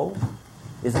the soul,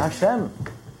 is Hashem.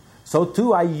 So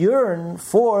too, I yearn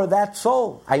for that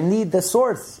soul. I need the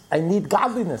source. I need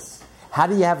godliness. How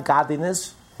do you have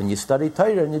godliness? When you study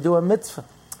Torah and you do a mitzvah.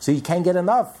 So you can't get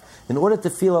enough. In order to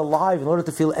feel alive, in order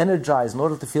to feel energized, in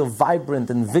order to feel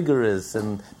vibrant and vigorous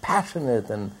and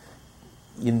passionate, and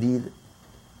you need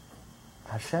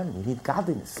Hashem, you need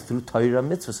godliness through Torah and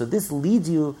mitzvah. So this leads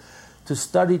you to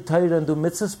study Torah and do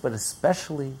mitzvahs, but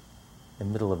especially in the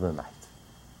middle of the night.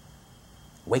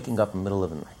 Waking up in the middle of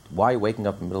the night. Why waking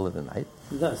up in the middle of the night?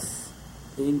 Thus,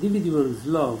 the individual's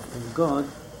love of God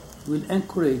will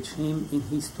encourage him in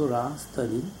his Torah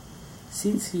study,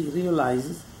 since he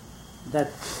realizes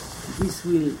that this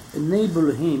will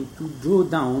enable him to draw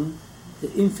down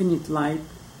the infinite light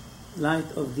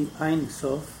of the Ein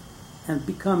Sof and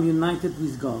become united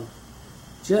with God.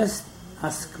 Just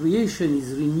as creation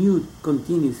is renewed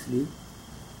continuously,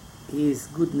 His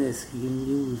goodness He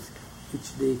renews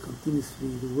each day continuously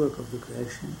the work of the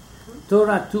creation.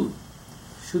 Torah too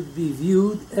should be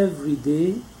viewed every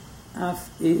day as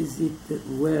it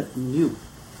were new.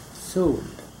 So,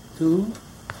 too,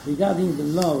 regarding the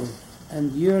love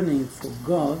and yearning for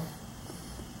God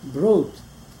brought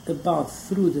about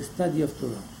through the study of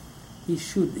Torah, he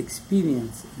should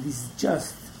experience this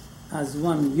just as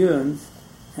one yearns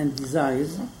and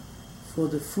desires for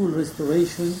the full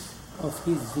restoration of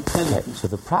his vitality. So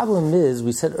the problem is,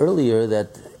 we said earlier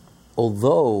that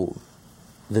although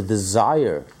the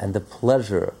desire and the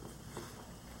pleasure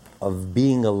of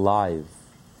being alive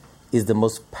is the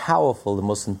most powerful, the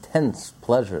most intense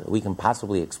pleasure that we can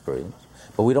possibly experience,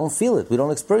 but we don't feel it, we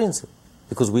don't experience it,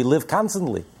 because we live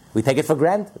constantly. We take it for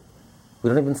granted. We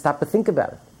don't even stop to think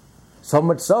about it. So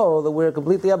much so that we're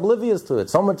completely oblivious to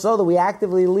it. So much so that we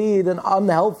actively lead an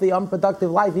unhealthy, unproductive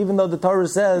life, even though the Torah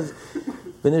says,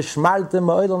 you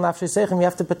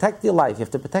have to protect your life, you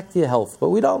have to protect your health. But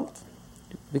we don't,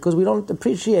 because we don't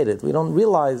appreciate it. We don't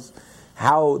realize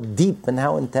how deep and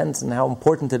how intense and how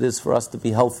important it is for us to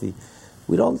be healthy.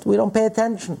 We don't pay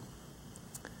attention.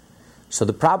 So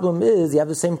the problem is, you have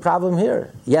the same problem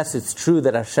here. Yes, it's true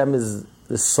that Hashem is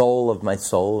the soul of my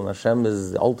soul, and Hashem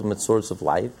is the ultimate source of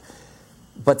life.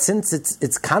 But since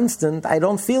it's constant, I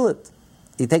don't feel it.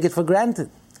 You take it for granted.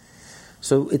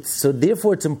 So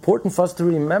therefore it's important for us to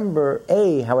remember,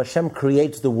 A, how Hashem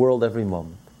creates the world every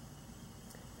moment.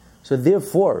 So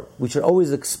therefore, we should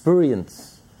always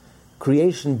experience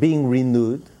creation being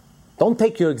renewed. Don't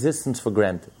take your existence for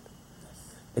granted.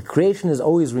 The creation is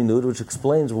always renewed, which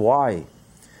explains why.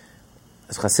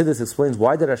 As Chassidus explains,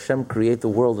 why did Hashem create the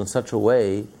world in such a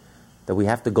way that we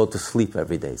have to go to sleep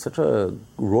every day? Such a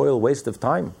royal waste of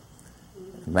time.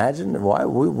 Imagine why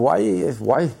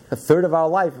a third of our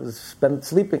life is spent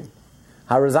sleeping,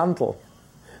 horizontal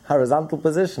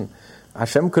position.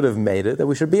 Hashem could have made it that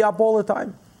we should be up all the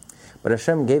time, but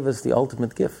Hashem gave us the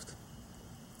ultimate gift,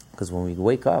 because when we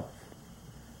wake up,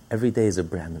 every day is a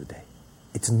brand new day.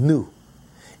 It's new.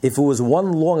 If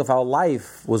our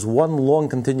life was one long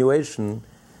continuation,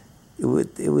 it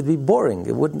would be boring.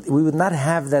 We would not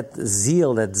have that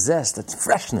zeal, that zest, that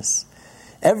freshness.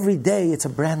 Every day, it's a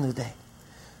brand new day.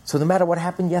 So no matter what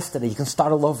happened yesterday, you can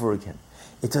start all over again.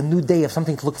 It's a new day of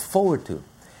something to look forward to.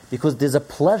 Because there's a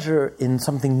pleasure in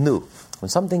something new. When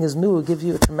something is new, it gives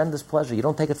you a tremendous pleasure. You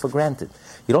don't take it for granted.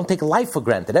 You don't take life for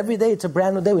granted. Every day it's a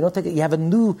brand new day. We don't take it. You have a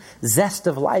new zest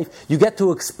of life. You get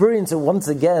to experience it once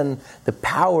again, the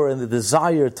power and the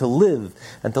desire to live,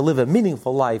 and to live a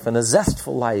meaningful life, and a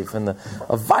zestful life, and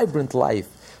a vibrant life.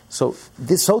 So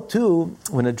too,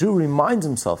 when a Jew reminds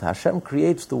himself how Hashem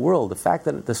creates the world, the fact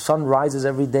that the sun rises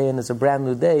every day and it's a brand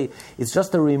new day, it's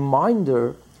just a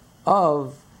reminder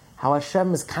of how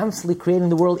Hashem is constantly creating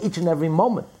the world each and every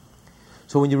moment.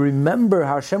 So when you remember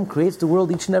how Hashem creates the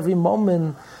world each and every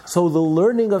moment, so the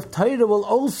learning of Torah will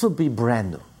also be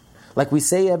brand new. Like we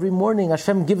say every morning,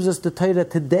 Hashem gives us the Torah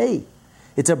today.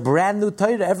 It's a brand new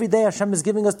Torah. Every day Hashem is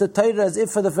giving us the Torah as if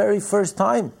for the very first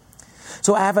time.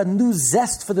 So I have a new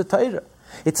zest for the Torah.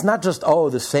 It's not just,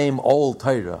 the same old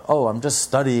Torah. I'm just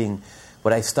studying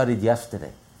what I studied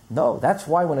yesterday. No, that's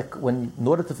why when in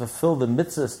order to fulfill the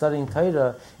mitzvah of studying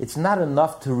Torah, it's not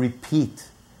enough to repeat,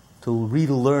 to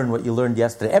relearn what you learned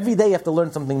yesterday. Every day you have to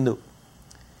learn something new.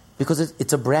 Because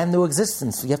it's a brand new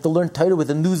existence. You have to learn Torah with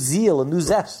a new zeal, a new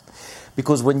zest.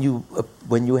 Because when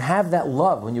you have that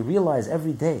love, when you realize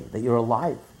every day that you're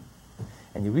alive,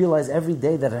 and you realize every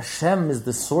day that Hashem is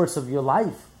the source of your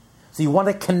life, so you want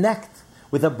to connect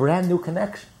with a brand new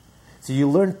connection. So you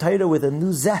learn Torah with a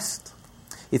new zest.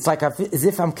 It's like as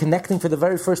if I'm connecting for the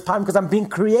very first time, because I'm being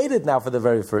created now for the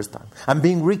very first time. I'm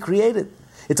being recreated.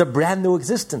 It's a brand new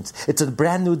existence. It's a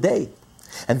brand new day.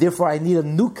 And therefore I need a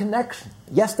new connection.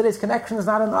 Yesterday's connection is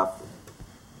not enough.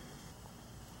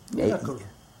 Miracle.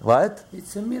 What?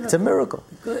 It's a miracle. It's a miracle.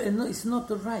 Because, no, it's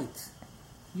not right.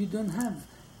 You don't have...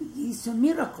 It's a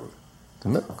miracle. It's a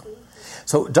miracle.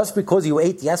 So just because you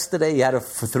ate yesterday, you had a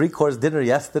 3-course dinner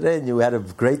yesterday, and you had a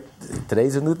great...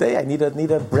 Today's a new day. I need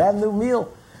a brand new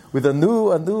meal with a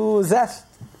new zest.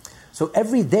 So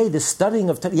every day the studying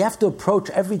of Torah, you have to approach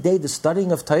every day the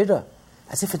studying of Torah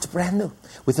as if it's brand new,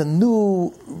 with a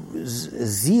new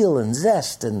zeal and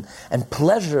zest and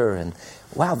pleasure. And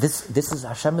wow, this is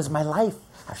Hashem is my life.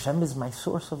 Hashem is my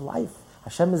source of life.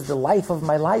 Hashem is the life of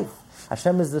my life.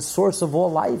 Hashem is the source of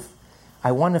all life.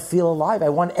 I want to feel alive. I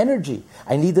want energy.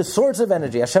 I need the source of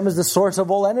energy. Hashem is the source of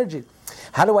all energy.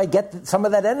 How do I get some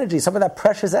of that energy, some of that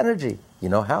precious energy? You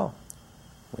know how?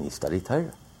 When you study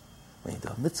Torah, when you do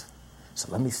a mitzvah.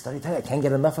 So let me study Torah. I can't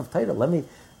get enough of Torah.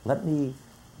 Let me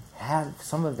have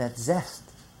some of that zest.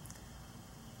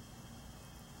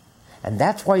 And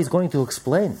that's why he's going to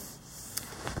explain.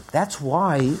 That's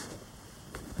why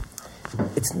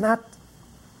it's not...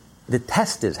 The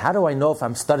test is, how do I know if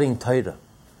I'm studying Torah?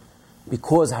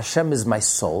 Because Hashem is my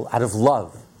soul, out of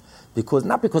love.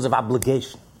 Not because of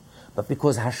obligation, but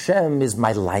because Hashem is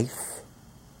my life.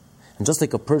 And just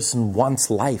like a person wants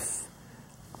life,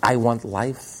 I want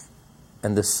life.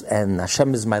 And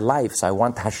Hashem is my life, so I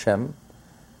want Hashem.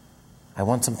 I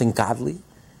want something godly.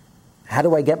 How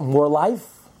do I get more life?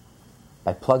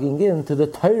 By plugging into the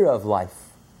Torah of life.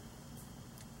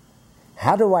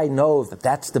 How do I know that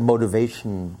that's the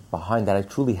motivation behind that I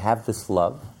truly have this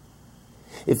love?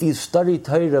 If you study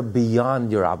Torah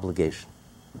beyond your obligation.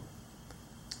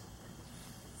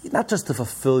 Not just to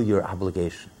fulfill your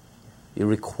obligation, your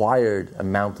required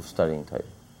amount of studying Torah,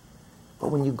 but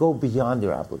when you go beyond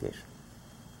your obligation.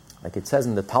 Like it says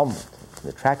in the Talmud, in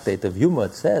the tractate of Yuma,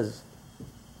 it says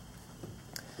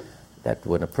that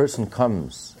when a person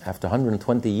comes after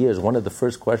 120 years, one of the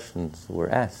first questions were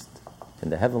asked in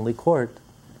the heavenly court,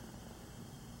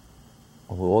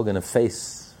 we're all going to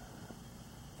face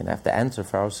and have to answer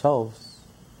for ourselves,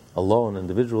 alone,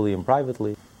 individually and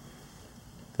privately.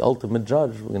 The ultimate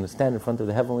judge, we're going to stand in front of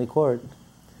the heavenly court.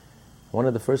 One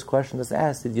of the first questions that's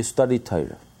asked, did you study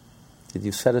Torah? Did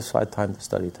you set aside time to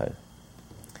study Torah?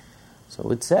 So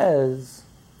it says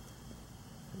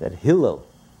that Hillel,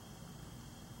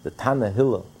 the Tana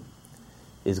Hillel,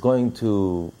 is going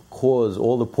to cause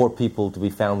all the poor people to be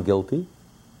found guilty.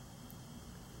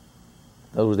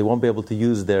 In other words, they won't be able to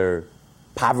use their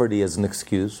poverty as an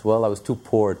excuse. Well, I was too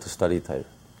poor to study Torah.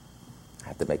 I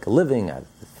had to make a living, I had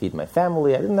to feed my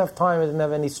family, I didn't have time, I didn't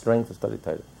have any strength to study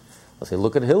Torah. I'll say,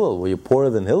 look at Hillel, were you poorer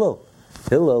than Hillel?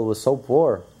 Hillel was so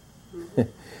poor.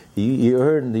 He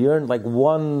earned like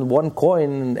one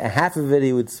coin, and half of it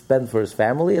he would spend for his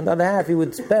family, and the other half he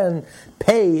would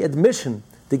pay admission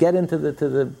to get into the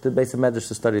Beis HaMedrash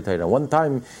to study Torah. One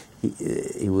time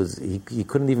he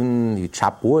couldn't even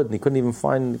chop wood, and he couldn't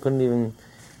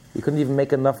even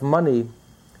make enough money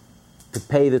to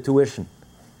pay the tuition.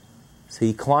 So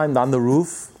he climbed on the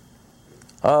roof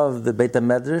of the Beit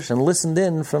HaMedrash and listened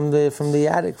in from the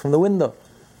attic, from the window.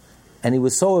 And he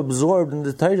was so absorbed in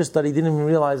the Torah study, he didn't even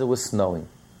realize it was snowing.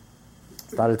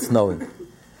 It started snowing.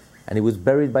 And he was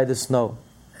buried by the snow.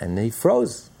 And he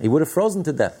froze. He would have frozen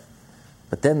to death.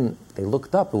 But then they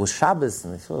looked up. It was Shabbos,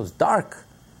 and they saw it was dark.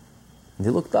 And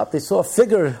they looked up. They saw a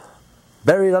figure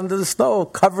buried under the snow,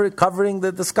 covering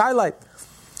the skylight.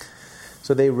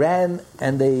 So they ran,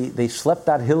 and they slept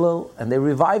out Hillel, and they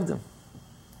revived him.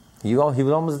 He was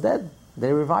almost dead.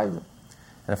 They revived him.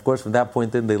 And of course, from that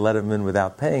point in, they let him in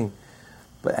without paying.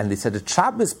 And they said, it's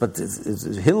Shabbos, but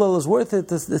Hillel is worth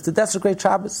it. It's to desecrate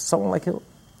Shabbos, someone like Hillel.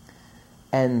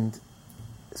 And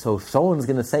so if someone's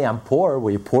going to say, I'm poor, well,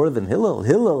 you're poorer than Hillel.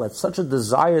 Hillel had such a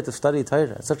desire to study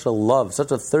Torah, such a love,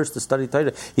 such a thirst to study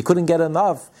Torah. He couldn't get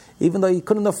enough, even though he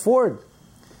couldn't afford.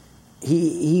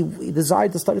 He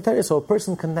desired to study Torah, so a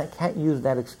person can't use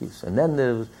that excuse. And then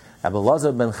there was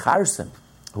Abelazar ben Charsim,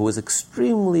 who was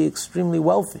extremely, extremely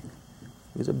wealthy.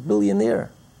 He was a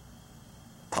billionaire.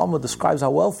 Talmud describes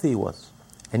how wealthy he was.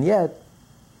 And yet,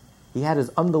 he had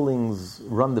his underlings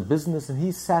run the business, and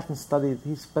he sat and studied,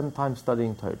 he spent time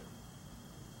studying Torah.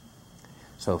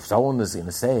 So if someone is going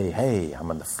to say, hey, I'm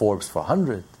on the Forbes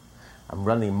 400, I'm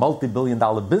running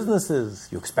multi-billion-dollar businesses,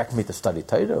 you expect me to study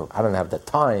Torah? I don't have the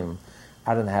time,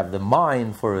 I don't have the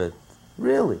mind for it.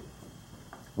 Really?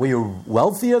 Were you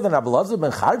wealthier than Abelazar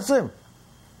ben Charsim?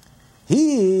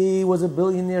 He was a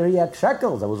billionaire, he had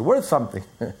shekels that was worth something.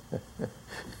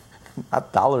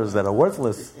 Not dollars that are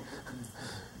worthless.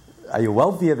 Are you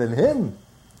wealthier than him?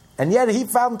 And yet he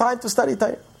found time to study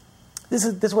Torah. This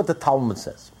is what the Talmud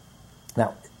says.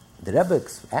 Now, the Rebbe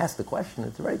asked the question,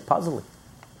 it's very puzzling.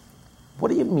 What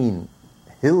do you mean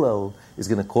Hillel is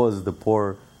going to cause the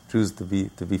poor Jews to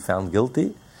be found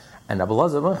guilty, and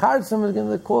Abelazar ben Charsim is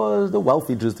going to cause the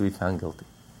wealthy Jews to be found guilty?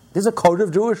 There's a code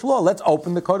of Jewish law. Let's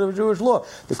open the code of Jewish law.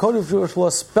 The code of Jewish law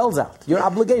spells out your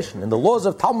obligation in the laws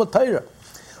of Talmud Torah.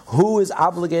 Who is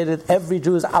obligated? Every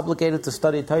Jew is obligated to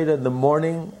study Torah in the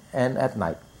morning and at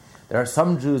night. There are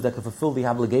some Jews that can fulfill the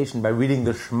obligation by reading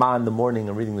the Shema in the morning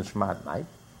and reading the Shema at night,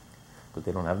 because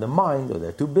they don't have the mind or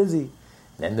they're too busy.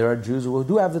 Then there are Jews who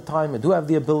do have the time and do have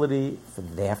the ability.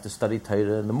 They have to study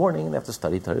Torah in the morning, and they have to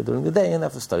study Torah during the day, and they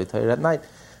have to study Torah at night.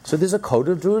 So there's a code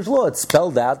of Jewish law. It's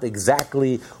spelled out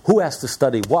exactly who has to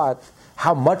study what,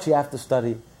 how much you have to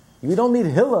study. You don't need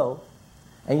Hillel,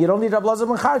 and you don't need Abelazar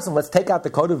ben Charsim. Let's take out the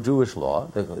code of Jewish law,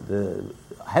 the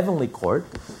heavenly court,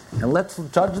 and let's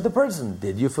judge the person.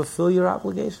 Did you fulfill your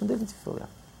obligation? Didn't you fulfill it?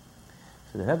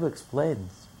 So the Rebbe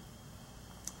explains,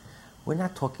 we're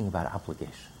not talking about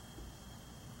obligation.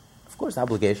 Of course,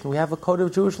 obligation, we have a code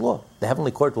of Jewish law. The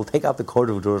heavenly court will take out the code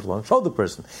of Jewish law and show the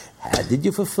person, did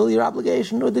you fulfill your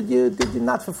obligation or did you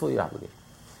not fulfill your obligation?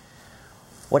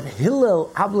 What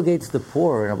Hillel obligates the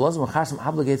poor and Abelazar ben Charsim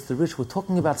obligates the rich, we're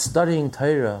talking about studying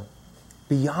Torah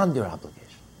beyond your obligation.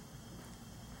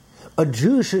 A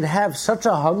Jew should have such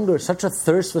a hunger, such a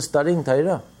thirst for studying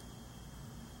Torah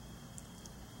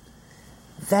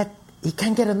that he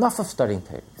can't get enough of studying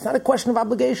Torah. It's not a question of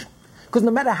obligation. Because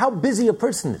no matter how busy a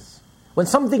person is, when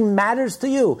something matters to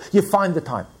you, you find the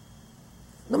time.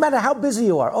 No matter how busy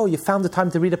you are, you found the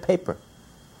time to read a paper,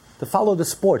 to follow the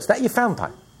sports. That you found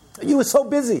time. You were so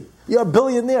busy. You're a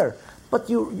billionaire. But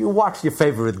you watched your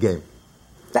favorite game.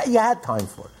 That you had time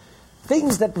for.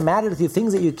 Things that matter to you,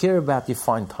 things that you care about, you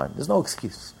find time. There's no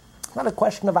excuse. It's not a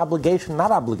question of obligation,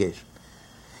 not obligation.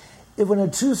 When a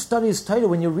Jew studies Torah,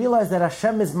 when you realize that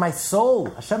Hashem is my soul,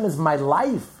 Hashem is my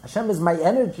life, Hashem is my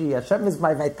energy, Hashem is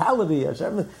my vitality,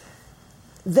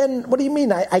 then what do you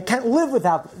mean? I can't live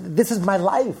without, this is my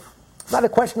life. It's not a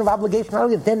question of obligation.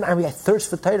 Then I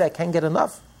thirst for Torah, I can't get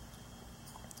enough.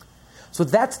 So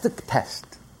that's the test.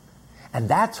 And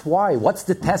that's why, what's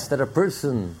the test that a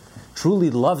person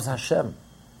truly loves Hashem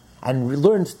and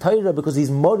learns Torah because he's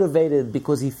motivated,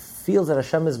 because he feels that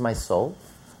Hashem is my soul?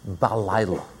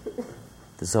 Balayla,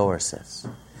 the Zohar says.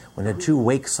 When a Jew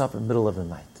wakes up in the middle of the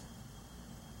night,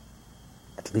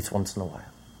 at least once in a while,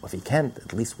 or if he can't,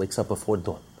 at least wakes up before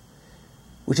dawn,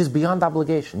 which is beyond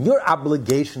obligation. Your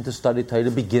obligation to study Torah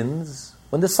begins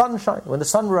when the sun shines, when the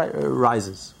sun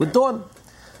rises, with dawn.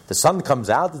 The sun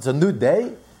comes out, it's a new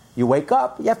day, you wake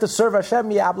up, you have to serve Hashem,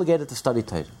 you're obligated to study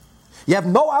Torah. You have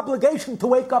no obligation to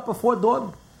wake up before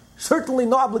dawn. Certainly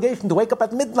no obligation to wake up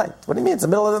at midnight. What do you mean? It's the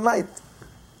middle of the night.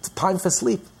 It's time for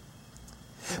sleep.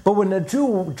 But when a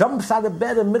Jew jumps out of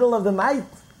bed in the middle of the night,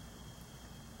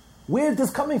 where is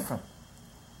this coming from?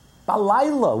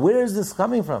 Balayla, where is this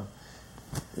coming from?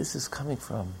 This is coming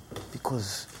from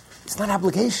because it's not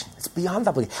obligation. It's beyond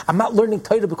obligation. I'm not learning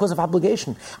Torah because of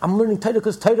obligation. I'm learning Torah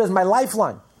because Torah is my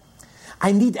lifeline.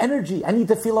 I need energy. I need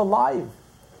to feel alive.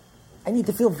 I need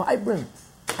to feel vibrant.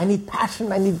 I need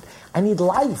passion. I need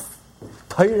life.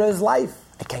 Torah is life.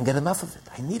 I can't get enough of it.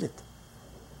 I need it.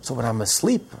 So when I'm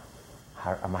asleep,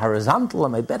 I'm horizontal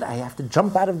on my bed. I have to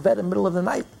jump out of bed in the middle of the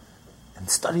night and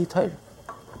study Torah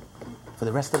for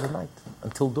the rest of the night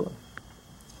until dawn.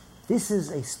 This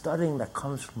is a studying that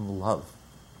comes from love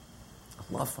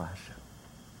for Hashem.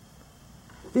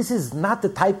 This is not the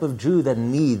type of Jew that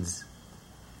needs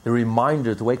the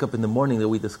reminder to wake up in the morning that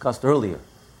we discussed earlier,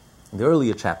 in the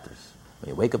earlier chapters. When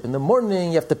you wake up in the morning,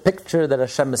 you have to picture that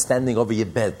Hashem is standing over your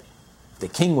bed. If the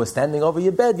king was standing over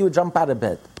your bed, you would jump out of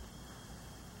bed.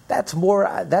 That's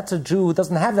a Jew who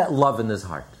doesn't have that love in his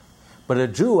heart. But a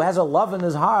Jew who has a love in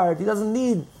his heart, he doesn't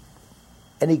need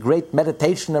any great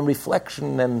meditation and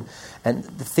reflection and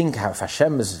think, if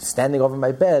Hashem is standing over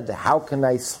my bed, how can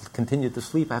I continue to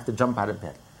sleep? I have to jump out of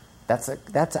bed.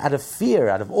 That's out of fear,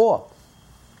 out of awe.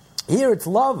 Here it's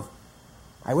love.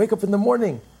 I wake up in the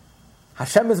morning.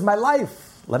 Hashem is my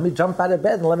life. Let me jump out of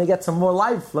bed and let me get some more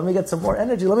life. Let me get some more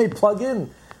energy. Let me plug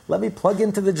in. Let me plug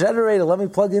into the generator. Let me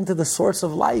plug into the source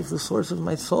of life, the source of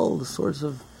my soul, the source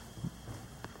of...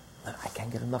 I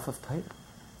can't get enough of Torah.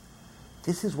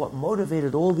 This is what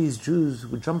motivated all these Jews who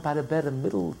would jump out of bed in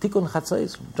Tikkun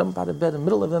Chatzos, jump out of bed in the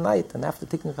middle of the night, and after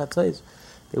Tikkun Chatzos,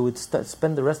 they would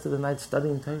spend the rest of the night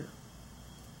studying Torah.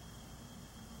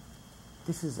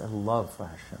 This is a love for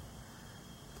Hashem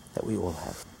that we all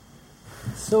have.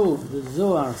 So the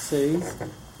Zohar says,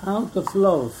 out of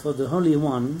love for the Holy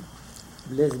One,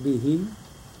 blessed be He,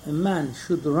 a man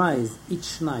should rise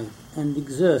each night and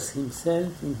exert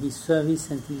himself in his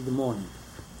service until the morning.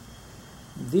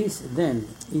 This then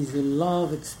is a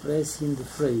love expressed in the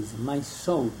phrase, my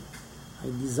soul, I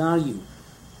desire you.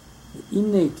 The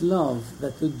innate love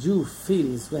that a Jew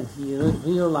feels when he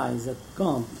realizes that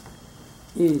God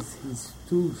is his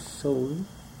true soul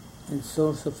and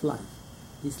source of life.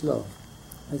 This love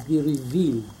must be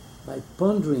revealed by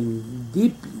pondering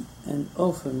deeply and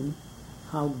often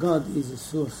how God is a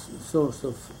source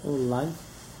of all life,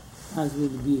 as will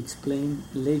be explained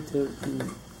later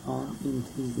in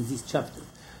this chapter.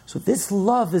 So this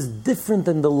love is different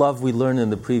than the love we learned in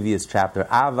the previous chapter,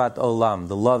 Avat Olam,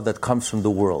 the love that comes from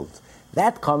the world.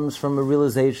 That comes from a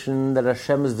realization that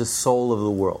Hashem is the soul of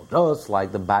the world. Just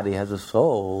like the body has a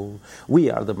soul, we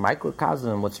are the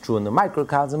microcosm. What's true in the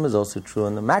microcosm is also true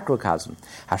in the macrocosm.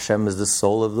 Hashem is the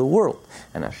soul of the world,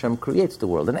 and Hashem creates the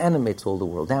world and animates all the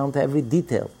world, down to every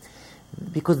detail.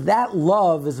 Because that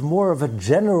love is more of a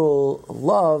general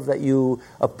love that you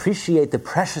appreciate the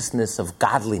preciousness of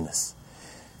godliness.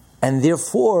 And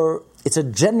therefore, it's a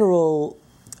general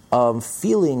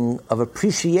feeling of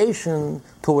appreciation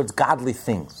towards godly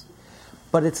things.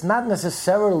 But it's not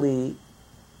necessarily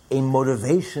a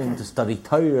motivation to study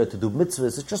Torah, to do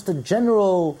mitzvahs. It's just a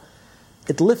general...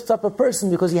 It lifts up a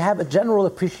person because you have a general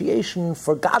appreciation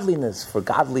for godliness, for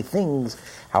godly things,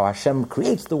 how Hashem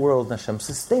creates the world, and Hashem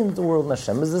sustains the world, and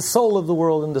Hashem is the soul of the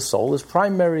world, and the soul is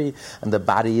primary, and the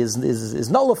body is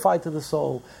nullified to the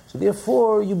soul. So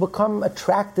therefore, you become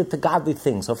attracted to godly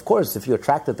things. Of course, if you're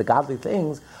attracted to godly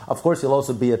things, of course you'll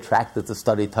also be attracted to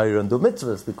study Torah and do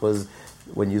mitzvahs, because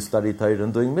when you study Torah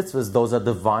and doing mitzvahs, those are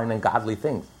divine and godly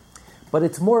things. But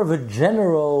it's more of a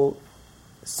general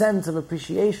sense of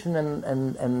appreciation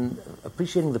and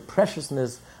appreciating the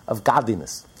preciousness of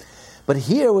godliness. But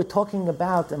here we're talking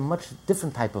about a much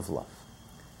different type of love.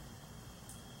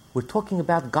 We're talking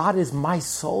about God is my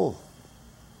soul.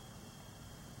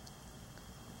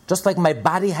 Just like my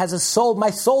body has a soul, my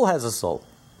soul has a soul.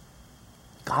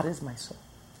 God is my soul.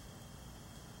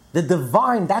 The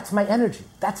divine, that's my energy,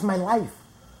 that's my life.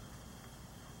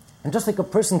 And just like a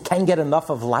person can't get enough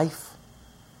of life,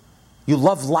 you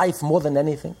love life more than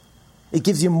anything. It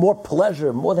gives you more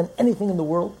pleasure more than anything in the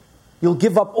world. You'll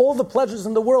give up all the pleasures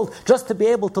in the world just to be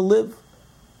able to live.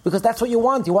 Because that's what you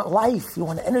want. You want life. You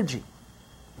want energy.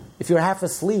 If you're half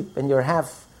asleep and you're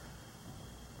half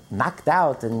knocked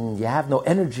out and you have no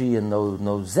energy and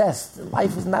no zest,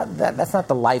 life is not that. That's not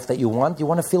the life that you want. You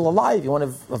want to feel alive. You want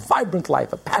a vibrant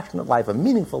life, a passionate life, a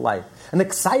meaningful life, an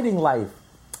exciting life,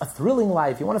 a thrilling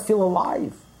life. You want to feel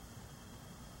alive.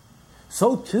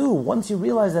 So too, once you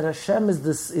realize that Hashem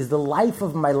is the life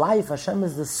of my life, Hashem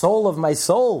is the soul of my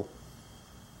soul,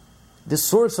 the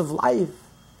source of life,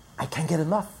 I can't get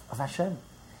enough of Hashem.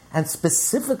 And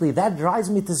specifically, that drives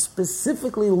me to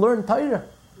specifically learn Torah.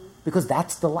 Because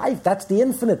that's the life, that's the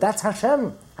infinite, that's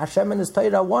Hashem. Hashem and His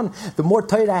Torah are one. The more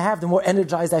Torah I have, the more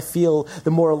energized I feel,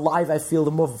 the more alive I feel,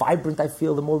 the more vibrant I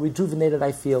feel, the more rejuvenated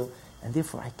I feel. And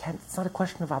therefore, it's not a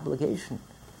question of obligation.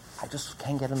 I just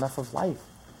can't get enough of life.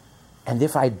 And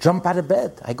therefore I jump out of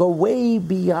bed. I go way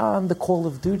beyond the call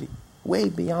of duty, way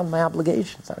beyond my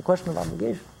obligation. It's not a question of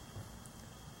obligation.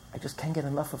 I just can't get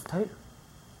enough of Torah.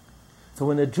 So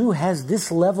when a Jew has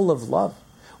this level of love,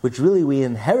 which really we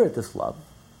inherit this love,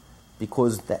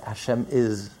 because that Hashem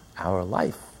is our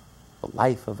life, the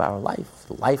life of our life,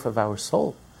 the life of our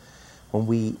soul. When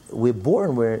we're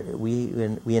born,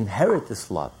 we inherit this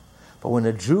love. But when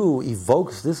a Jew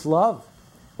evokes this love,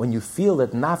 when you feel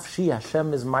that nafshi,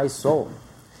 Hashem is my soul,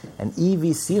 and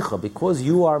ivi sicha, because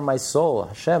you are my soul,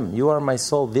 Hashem, you are my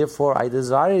soul, therefore I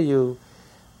desire you,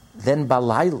 then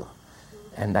balayla,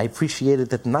 and I appreciate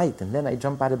it at night, and then I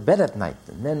jump out of bed at night,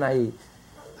 and then I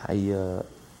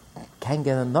can't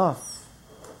get enough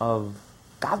of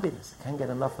godliness, I can't get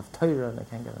enough of Torah, and I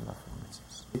can't get enough of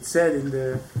mitzvahs. It said in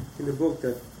the book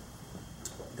that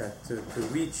to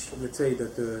reach, let's say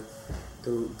that the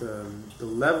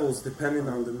levels depending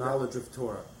on the knowledge of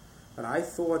Torah. But I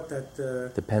thought that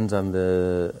depends on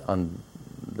the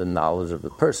knowledge of the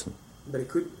person. But it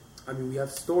could. I mean, we have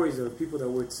stories of people that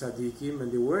were tzaddikim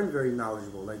and they weren't very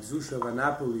knowledgeable, like Zusha of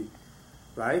Annapolis,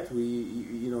 right?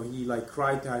 He like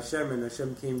cried to Hashem and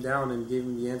Hashem came down and gave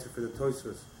him the answer for the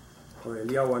Tosfos. Or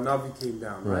Eliyahu Hanavi came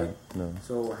down, right? No.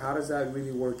 So how does that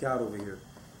really work out over here?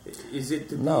 Is it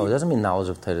to be... No, it doesn't mean knowledge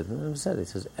of Torah. It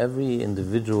says every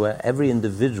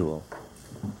individual,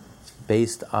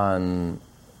 based on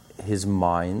his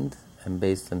mind and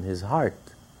based on his heart,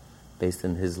 based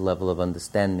on his level of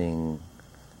understanding,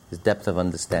 his depth of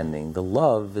understanding. The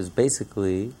love is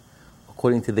basically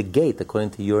according to the gate, according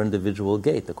to your individual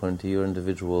gate, according to your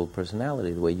individual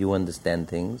personality, the way you understand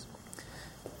things.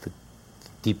 The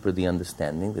deeper the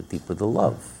understanding, the deeper the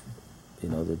love.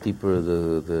 The deeper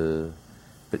the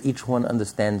but each one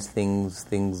understands things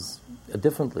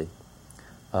differently.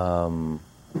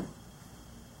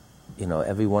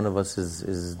 Every one of us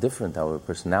is different. Our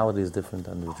personality is different,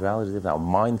 our individuality is different, our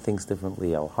mind thinks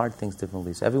differently, our heart thinks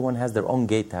differently. So everyone has their own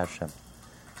gate to Hashem.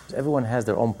 So everyone has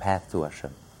their own path to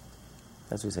Hashem.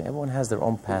 That's what we're saying. Everyone has their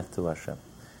own path to Hashem.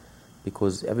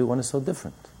 Because everyone is so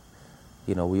different.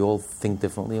 We all think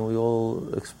differently and we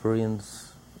all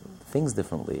experience things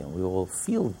differently and we all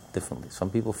feel differently. Some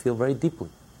people feel very deeply.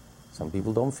 Some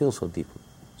people don't feel so deeply.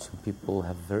 Some people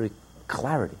have very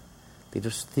clarity. They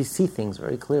see things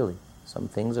very clearly. Some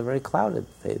things are very clouded.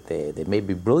 They may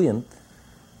be brilliant,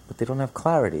 but they don't have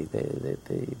clarity.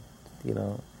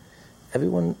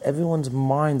 Everyone's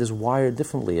mind is wired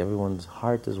differently. Everyone's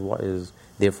heart is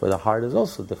therefore the heart is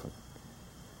also different.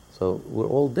 So we're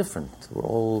all different.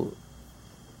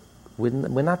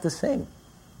 We're not the same.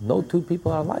 No two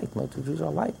people are alike. No two Jews are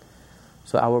alike.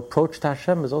 So our approach to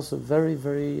Hashem is also very,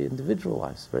 very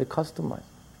individualized, very customized.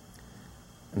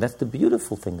 And that's the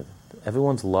beautiful thing of it.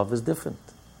 Everyone's love is different.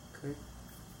 Okay.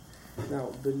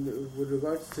 Now, with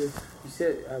regards to, you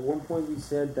said, at one point we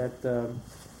said that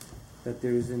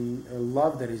there is a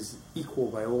love that is equal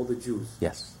by all the Jews.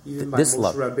 Yes. Even by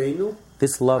Moshe Rabbeinu.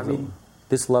 This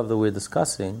love that we're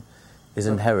discussing is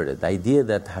inherited. The idea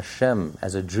that Hashem,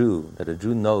 as a Jew, that a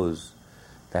Jew knows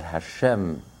that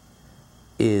Hashem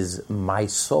is my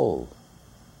soul,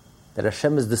 that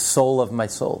Hashem is the soul of my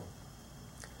soul.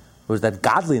 Whereas that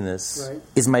godliness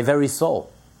is my very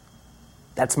soul.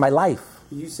 That's my life.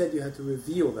 You said you had to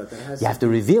reveal that. You have to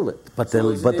reveal it. But the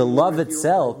love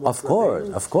itself, of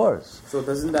course. So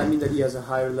doesn't that mean that he has a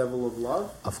higher level of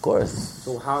love? Of course.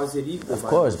 So how is it equal? Of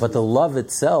course, but the love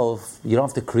itself, you don't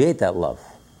have to create that love.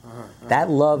 That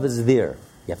love is there.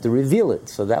 You have to reveal it.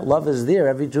 So that love is there.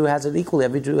 Every Jew has it equally.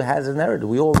 Every Jew has it inherited.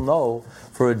 We all know,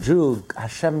 for a Jew,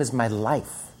 Hashem is my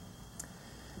life.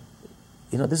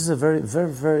 This is a very, very,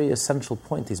 very essential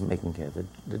point he's making here.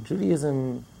 The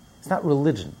Judaism, it's not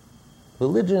religion.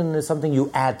 Religion is something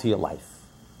you add to your life.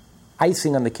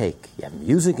 Icing on the cake. You have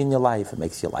music in your life. It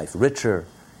makes your life richer.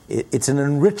 It's an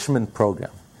enrichment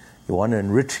program. You want to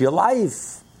enrich your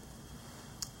life.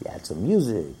 You add some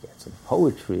music. You add some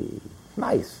poetry.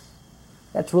 Nice.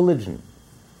 That's religion.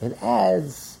 It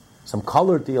adds some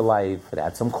color to your life. It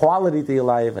adds some quality to your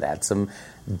life. It adds some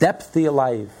depth to your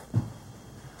life.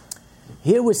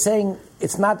 Here we're saying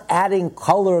it's not adding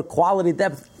color, quality,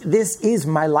 depth. This is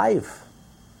my life.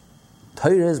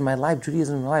 Torah is my life.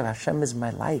 Judaism is my life. Hashem is my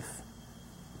life.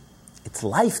 It's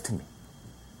life to me.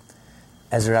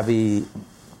 As Rabbi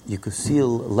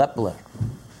Yekusiel Lepler,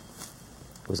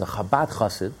 who was a Chabad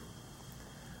Chassid,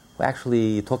 who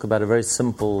actually talk about he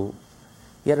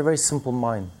had a very simple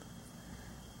mind.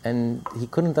 And he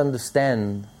couldn't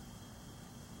understand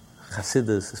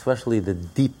Chassidus, especially the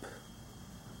deep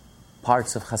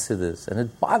parts of Chassidus, and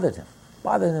it bothered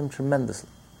him tremendously.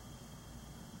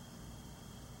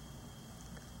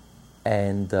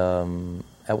 And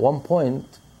at one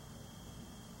point,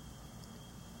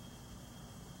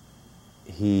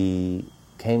 he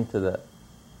came to the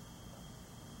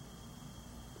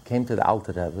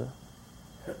Alter Rebbe,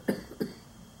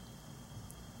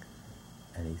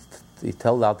 and he he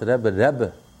told Alter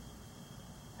Rebbe,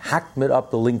 hack mir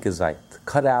up the linke Seite,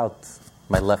 cut out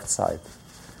my left side.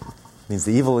 Means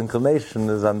the evil inclination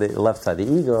is on the left side. The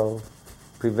ego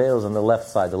prevails on the left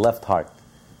side, the left heart,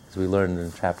 as we learned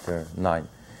in chapter 9.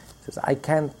 He says, I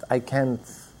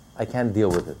can't deal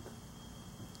with it.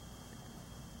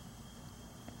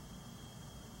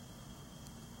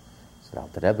 So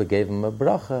Alter Rebbe gave him a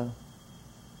bracha.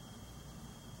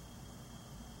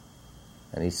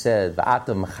 And he said,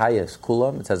 V'atam chayes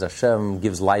kulam. It says Hashem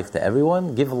gives life to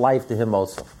everyone. Give life to him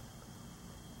also.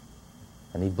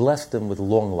 And he blessed him with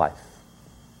long life.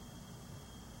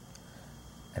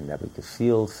 And Rabbi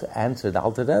Kasiel answered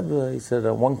Alter Rebbe, he said,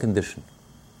 on one condition.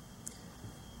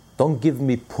 Don't give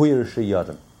me puyer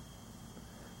sheyarim.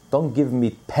 Don't give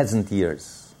me peasant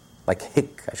years. Like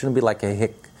hick. I shouldn't be like a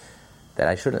hick. That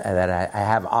I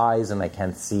have eyes and I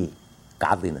can't see.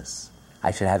 Godliness.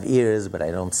 I should have ears, but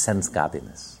I don't sense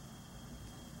godliness.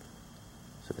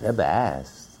 So the Rebbe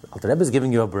asked, Alter Rebbe is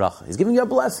giving you a bracha. He's giving you a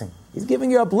blessing. He's giving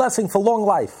you a blessing for long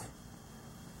life.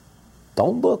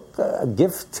 Don't look a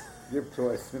gift. Gift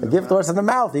horse in the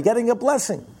mouth. You're getting a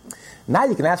blessing. Now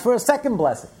you can ask for a second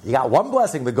blessing. You got one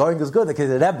blessing, the going is good. The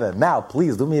Rebbe, now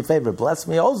please do me a favor, bless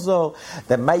me also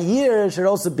that my years should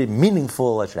also be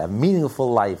meaningful. I should have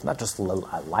meaningful life, not just a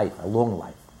life, a long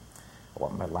life. I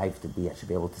want my life to be, I should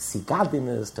be able to see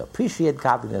godliness, to appreciate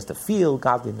godliness, to feel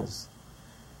godliness.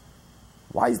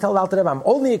 Why is tell Alter Rebbe, I'm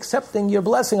only accepting your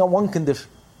blessing on one condition?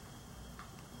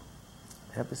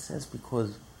 The Rebbe says,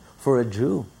 because for a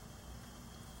Jew,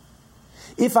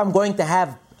 if I'm going to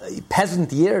have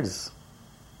peasant years,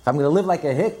 if I'm going to live like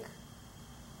a hick,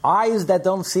 eyes that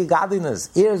don't see godliness,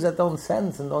 ears that don't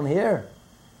sense and don't hear,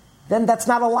 then that's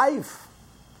not a life.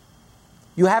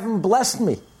 You haven't blessed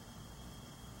me.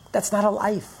 That's not a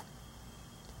life.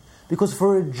 Because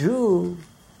for a Jew,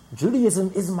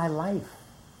 Judaism is my life.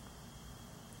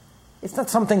 It's not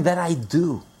something that I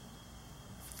do.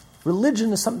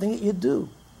 Religion is something that you do.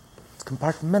 It's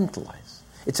compartmentalized.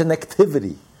 It's an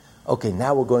activity. Okay,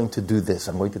 now we're going to do this.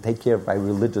 I'm going to take care of my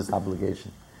religious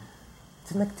obligation.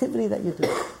 It's an activity that you do.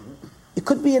 It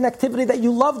could be an activity that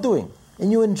you love doing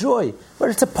and you enjoy, but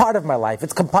it's a part of my life.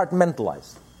 It's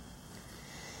compartmentalized.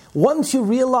 Once you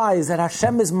realize that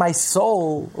Hashem is my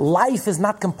soul, life is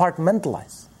not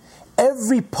compartmentalized.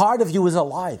 Every part of you is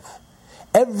alive.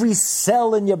 Every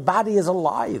cell in your body is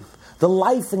alive. The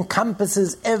life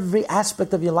encompasses every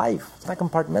aspect of your life. It's not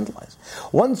compartmentalized.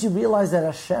 Once you realize that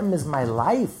Hashem is my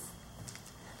life,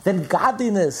 then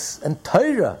godliness and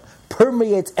Torah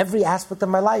permeates every aspect of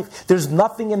my life. There's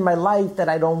nothing in my life that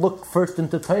I don't look first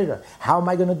into Torah. How am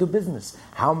I going to do business?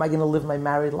 How am I going to live my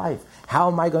married life? How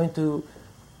am I going to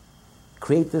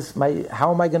create this,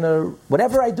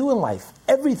 whatever I do in life,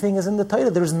 everything is in the Torah.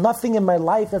 There's nothing in my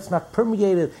life that's not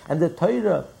permeated, and the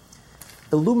Torah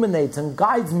illuminates and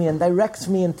guides me and directs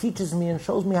me and teaches me and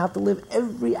shows me how to live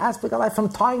every aspect of life, from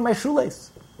tying my shoelace.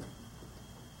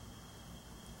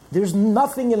 There's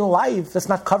nothing in life that's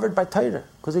not covered by Torah,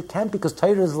 because it can't, because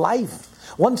Torah is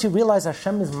life. Once you realize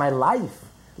Hashem is my life,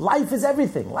 life is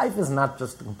everything. Life is not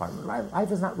just a compartment.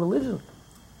 Life is not religion.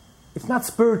 It's not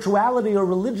spirituality or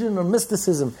religion or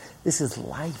mysticism. This is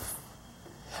life.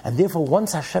 And therefore,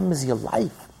 once Hashem is your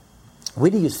life, where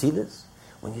do you see this?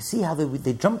 When you see how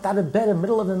they jumped out of bed in the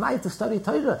middle of the night to study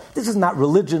Torah. This is not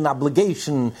religion,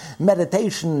 obligation,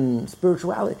 meditation,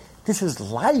 spirituality. This is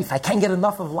life. I can't get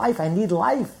enough of life. I need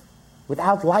life.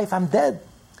 Without life, I'm dead.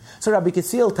 So Rabbi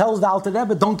Kasiel tells the Alter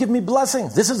Rebbe, don't give me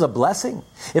blessings. This is a blessing.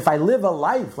 If I live a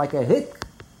life like a hick,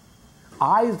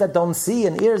 eyes that don't see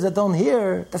and ears that don't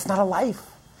hear, that's not a life.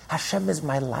 Hashem is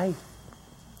my life.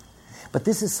 But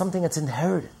this is something that's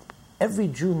inherited. Every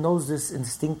Jew knows this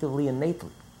instinctively, innately.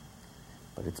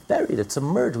 But it's buried, it's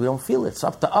submerged, we don't feel it. It's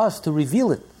up to us to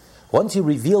reveal it. Once you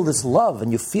reveal this love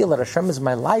and you feel that Hashem is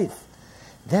my life,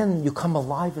 then you come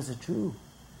alive as a Jew.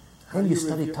 Then you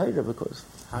study Torah because...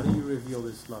 How do you reveal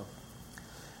this love?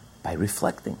 By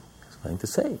reflecting. Going to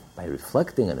say, by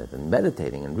reflecting on it and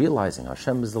meditating and realizing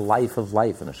Hashem is the life of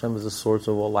life and Hashem is the source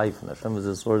of all life and Hashem is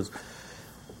the source,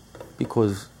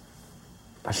 because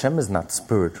Hashem is not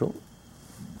spiritual.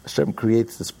 Hashem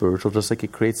creates the spiritual just like He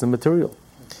creates the material.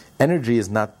 Energy is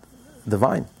not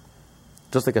divine.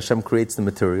 Just like Hashem creates the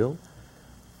material,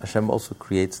 Hashem also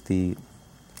creates the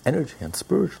energy and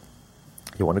spiritual.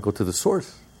 You want to go to the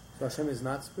source. So Hashem is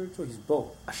not spiritual, He's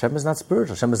both. Hashem is not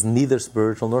spiritual. Hashem is neither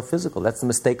spiritual nor physical. That's the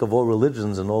mistake of all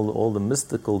religions and all the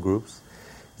mystical groups,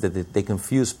 that they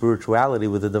confuse spirituality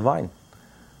with the divine.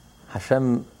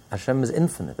 Hashem is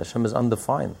infinite. Hashem is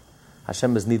undefined.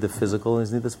 Hashem is neither physical and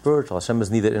is neither spiritual. Hashem is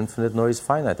neither infinite nor is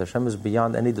finite. Hashem is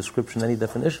beyond any description, any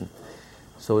definition.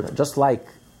 So just like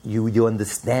you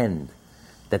understand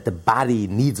that the body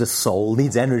needs a soul,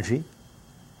 needs energy.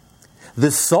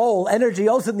 The soul, energy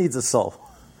also needs a soul.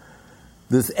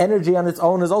 This energy on its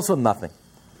own is also nothing.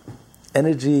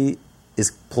 Energy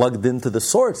is plugged into the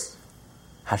source,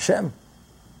 Hashem.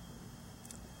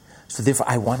 So therefore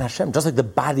I want Hashem. Just like the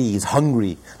body is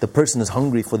hungry, the person is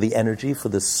hungry for the energy, for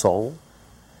the soul,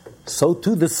 so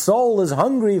too the soul is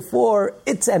hungry for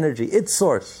its energy, its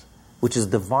source, which is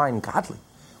divine, godly,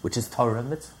 which is Torah and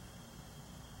mitzvah.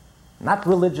 Not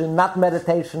religion, not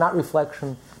meditation, not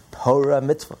reflection, Torah,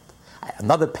 mitzvah.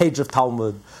 Another page of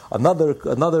Talmud,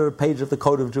 another page of the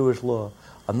Code of Jewish Law,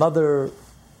 another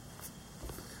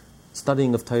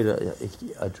studying of Torah.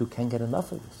 A Jew can't get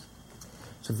enough of this.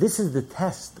 So this is the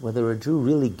test, whether a Jew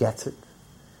really gets it,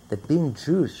 that being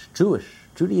Jewish,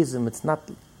 Judaism, it's not,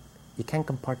 you can't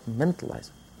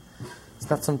compartmentalize it. It's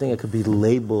not something that could be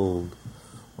labeled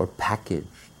or packaged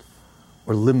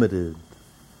or limited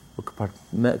or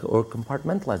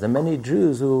compartmentalized. There are many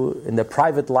Jews who, in their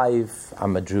private life,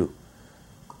 I'm a Jew.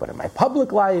 But in my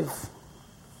public life,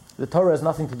 the Torah has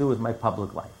nothing to do with my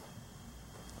public life.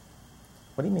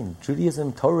 What do you mean?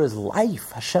 Judaism, Torah is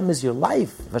life. Hashem is your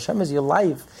life. If Hashem is your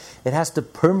life, it has to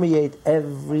permeate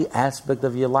every aspect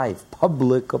of your life,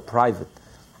 public or private.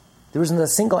 There isn't a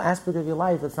single aspect of your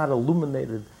life that's not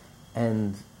illuminated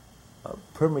and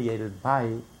permeated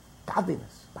by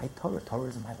godliness, by Torah. Torah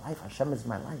is my life. Hashem is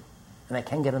my life. And I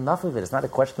can't get enough of it. It's not a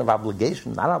question of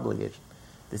obligation, not obligation.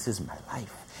 This is my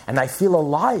life. And I feel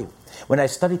alive. When I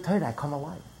study Torah, I come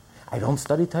alive. I don't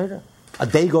study Torah. A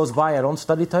day goes by, I don't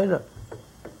study Torah.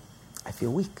 I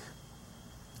feel weak.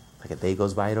 Like a day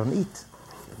goes by, I don't eat.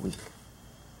 I feel weak.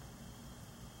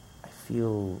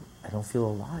 I don't feel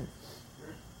alive.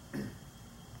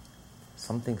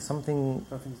 Something is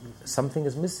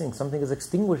missing. Something is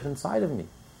extinguished inside of me.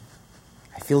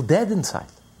 I feel dead inside.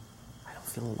 I don't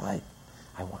feel alive.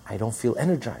 I don't feel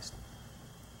energized.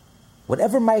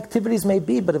 Whatever my activities may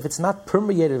be, but if it's not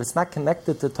permeated, if it's not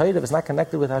connected to Torah, if it's not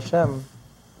connected with Hashem,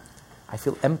 I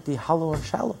feel empty, hollow, and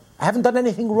shallow. I haven't done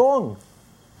anything wrong.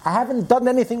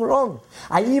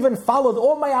 I even followed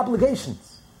all my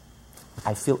obligations.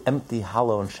 I feel empty,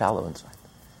 hollow, and shallow inside.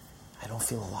 I don't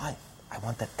feel alive. I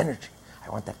want that energy. I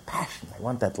want that passion. I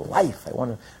want that life. I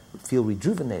want to feel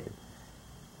rejuvenated.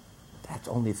 That's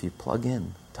only if you plug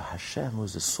in to Hashem, who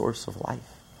is the source of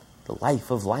life, the life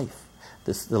of life,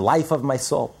 the life of my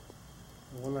soul.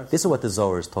 This is what the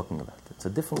Zohar is talking about. It's a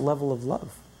different level of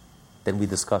love than we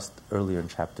discussed earlier in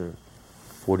chapter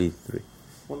 43.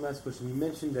 One last question. You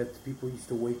mentioned that people used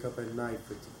to wake up at night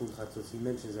for Tikkun Chatzos. He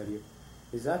mentions that here.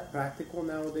 Is that practical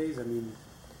nowadays? I mean,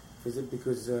 is it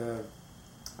because, a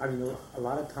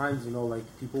lot of times, like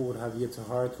people would have Yetzer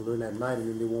Hara to learn at night and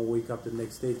then they won't wake up the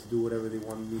next day to do whatever they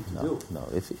want me to do. No,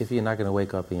 if you're not going to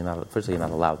wake up, firstly, you're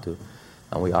not allowed to.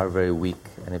 And we are very weak.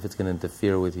 And if it's going to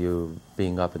interfere with you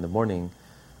being up in the morning,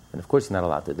 then of course you're not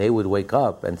allowed to. They would wake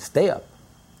up and stay up.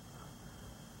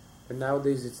 But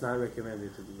nowadays it's not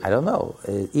recommended to do that. I don't know.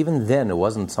 Even then, it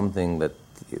wasn't something that,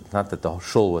 not that the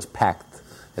shul was packed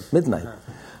at midnight.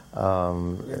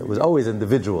 It was always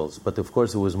individuals, but of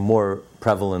course it was more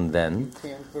prevalent then. You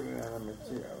can't put it on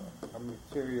a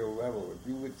material level. If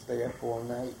you would stay up all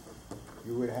night,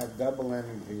 you would have double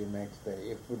energy the next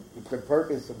day. If the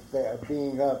purpose of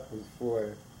being up was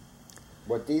for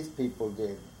what these people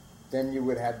did, then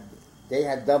they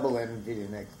had double energy the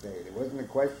next day. There wasn't a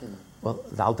question. Well,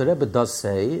 the Alter Rebbe does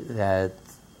say that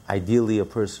ideally a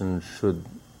person should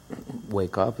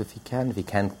wake up if he can. If he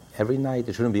can't every night,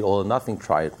 it shouldn't be all or nothing.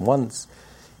 Try it once.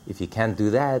 If you can't do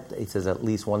that, he says at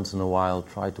least once in a while,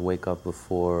 try to wake up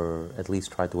before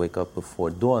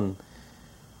dawn.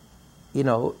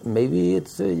 Maybe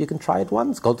it's you can try it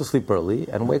once. Go to sleep early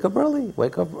and wake up early.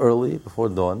 Wake up early before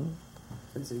dawn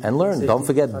and learn. Don't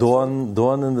forget,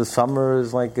 dawn in the summer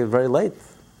is like very late.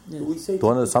 Yes.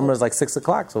 Dawn in the summer is like 6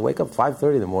 o'clock. So wake up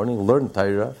 5:30 in the morning, learn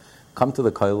Torah, come to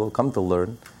the kollel, come to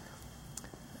learn.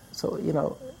 So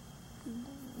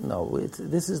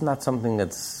this is not something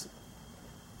that's.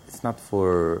 It's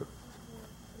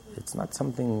not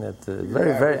something that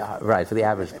very right for the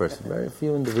average person. Very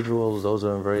few individuals; those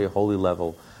are on a very holy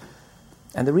level.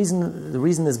 And the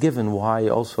reason is given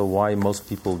why most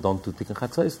people don't do Tikkun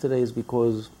Chatzos today is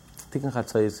because Tikkun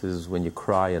Chatzos is when you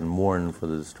cry and mourn for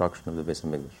the destruction of the Beis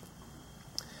Hamikdash.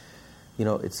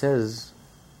 It says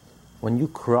when you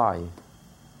cry,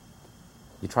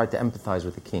 you try to empathize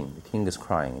with the king. The king is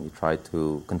crying, and you try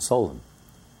to console him.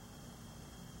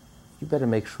 You better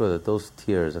make sure that those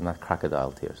tears are not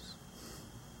crocodile tears.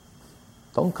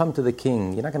 Don't come to the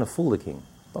king. You're not going to fool the king.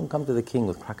 Don't come to the king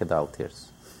with crocodile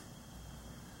tears.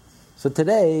 So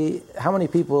today, how many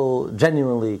people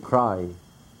genuinely cry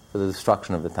for the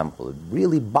destruction of the temple? It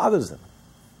really bothers them.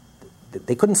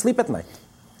 They couldn't sleep at night.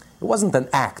 It wasn't an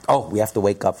act, we have to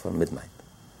wake up for midnight.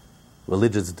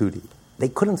 Religious duty. They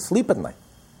couldn't sleep at night.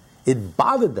 It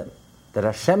bothered them that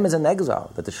Hashem is in exile,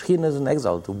 that the Shekhinah is in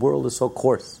exile, the world is so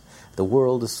coarse, the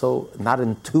world is so not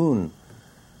in tune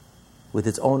with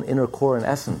its own inner core and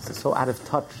essence, it's so out of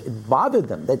touch. It bothered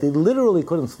them that they literally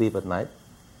couldn't sleep at night,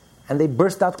 and they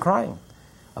burst out crying.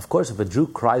 Of course, if a Jew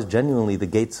cries genuinely, the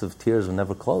gates of tears are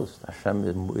never closed.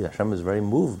 Hashem is very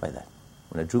moved by that.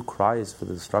 When a Jew cries for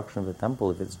the destruction of the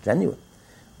temple, if it's genuine.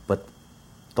 But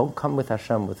don't come with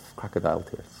Hashem with crocodile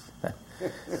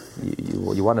tears.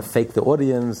 You want to fake the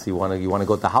audience. You want to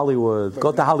go to Hollywood.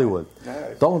 Go to Hollywood.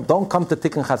 Don't come to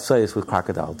Tikkun Chatzos with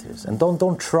crocodile tears. And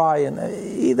don't try. And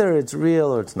either it's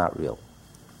real or it's not real.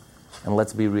 And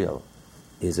let's be real.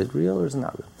 Is it real or is it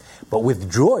not real? But with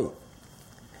joy,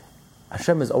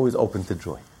 Hashem is always open to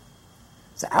joy.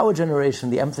 So our generation,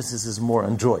 the emphasis is more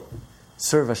on joy.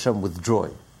 Serve Hashem with joy.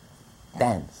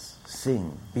 Dance,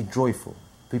 sing, be joyful,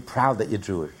 be proud that you're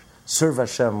Jewish. Serve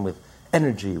Hashem with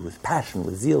energy, with passion,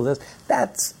 with zeal.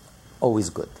 That's always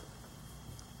good.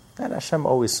 And Hashem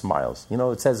always smiles.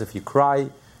 It says if you cry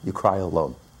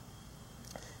alone.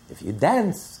 If you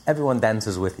dance, everyone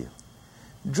dances with you.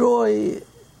 Joy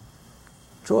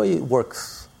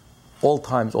works all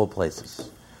times, all places.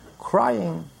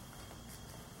 Crying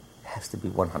has to be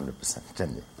 100%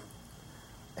 genuine.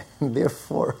 And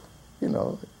therefore,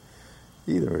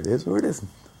 either it is or it isn't.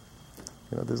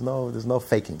 There's no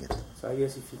faking it. So I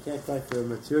guess if you can't cry for a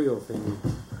material thing,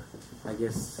 I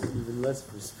guess even less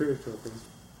for a spiritual thing.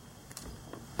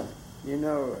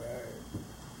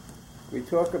 We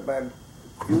talk about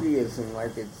Judaism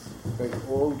like it's like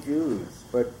all Jews,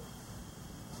 but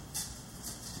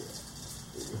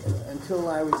until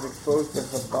I was exposed to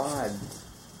Chabad,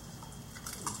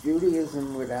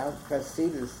 Judaism without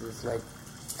Hasidus is like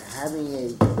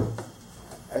having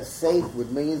a safe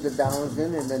with millions of dollars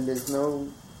in it, and there's no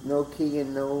key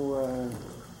and no...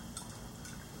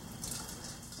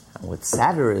 And what's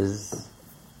sadder is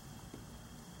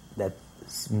that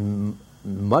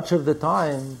much of the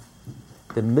time,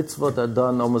 the mitzvot are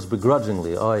done almost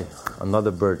begrudgingly.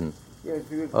 Another burden. Yes,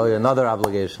 another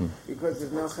obligation. Because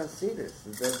there's no Hasidus.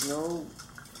 There's no...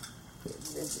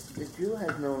 The Jew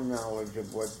has no knowledge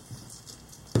of what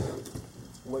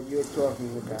you're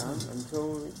talking about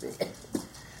until...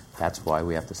 That's why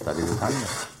we have to study the Tanya.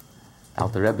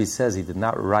 Alter Rebbe says he did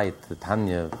not write the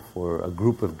Tanya for a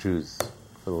group of Jews,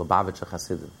 for the Lubavitcher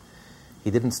Hasidim. He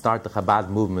didn't start the Chabad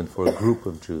movement for a group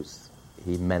of Jews.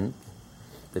 He meant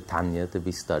the Tanya to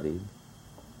be studied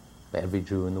by every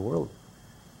Jew in the world.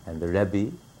 And the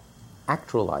Rebbe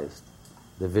actualized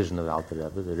the vision of Alter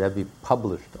Rebbe. The Rebbe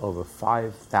published over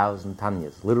 5,000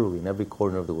 Tanyas, literally in every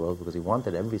corner of the world, because he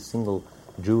wanted every single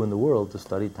Jew in the world to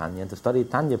study Tanya, and to study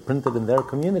Tanya printed in their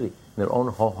community, in their own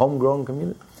homegrown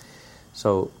community.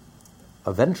 So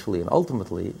eventually and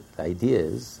ultimately, the idea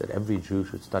is that every Jew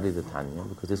should study the Tanya,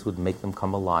 because this would make them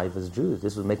come alive as Jews.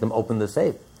 This would make them open the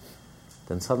safe.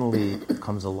 Then suddenly it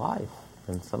comes alive.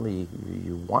 Then suddenly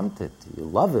you want it, you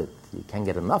love it, you can't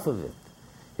get enough of it.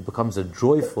 It becomes a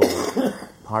joyful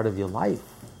part of your life.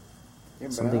 Yeah,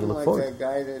 something you look like forward to. That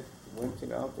guy that went to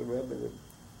the Alter Rebbe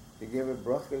to give a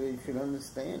bracha that you should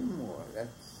understand more.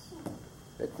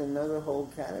 That's another whole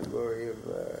category of...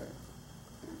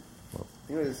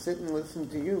 to sit and listen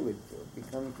to you, it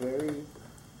becomes very,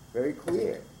 very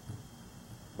clear.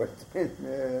 But then...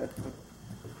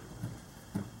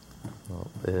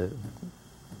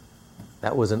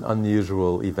 that was an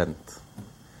unusual event.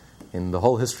 In the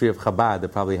whole history of Chabad,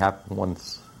 it probably happened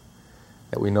once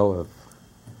that we know of.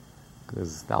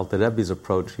 Because the Alter Rebbe's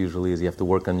approach usually is you have to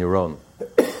work on your own.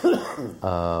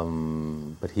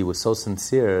 But he was so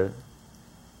sincere,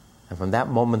 and from that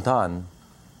moment on,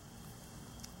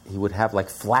 he would have like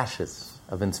flashes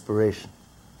of inspiration.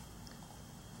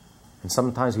 And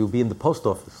sometimes he would be in the post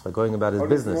office, like going about his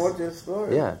business. More to the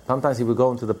story. Yeah, sometimes he would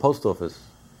go into the post office.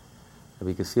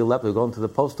 We could see a leper go into the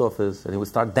post office, and he would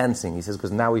start dancing. He says,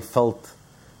 because now he felt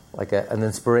like an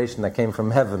inspiration that came from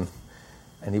heaven.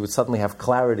 And he would suddenly have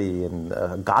clarity, and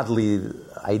a godly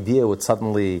idea would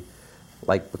suddenly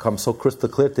become so crystal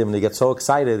clear to him, and he gets so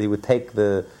excited, he would take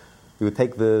the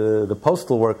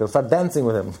postal worker and start dancing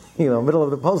with him, middle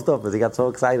of the post office. He got so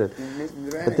excited.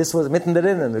 But this was mitten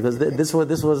derinnen, because this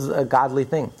was a godly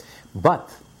thing.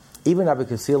 But even Rabbi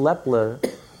Kasil Lepler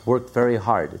worked very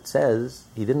hard. It says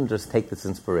he didn't just take this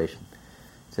inspiration.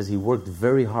 It says he worked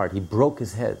very hard. He broke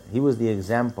his head. He was the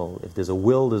example. If there's a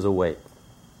will, there's a way.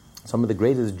 Some of the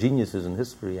greatest geniuses in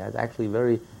history had actually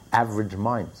very average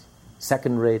minds.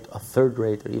 second rate, a third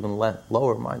rate, or even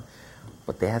lower mind.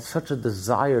 But they had such a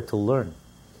desire to learn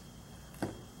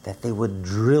that they would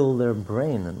drill their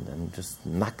brain and just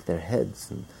knock their heads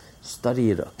and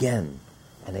study it again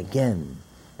and again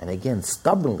and again,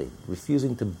 stubbornly,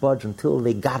 refusing to budge until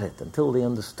they got it, until they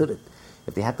understood it.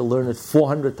 If they had to learn it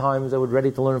 400 times, they were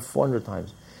ready to learn it 400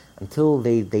 times. Until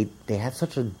they had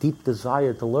such a deep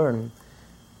desire to learn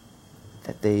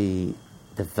that they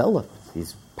developed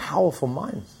these powerful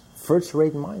minds,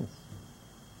 first-rate minds.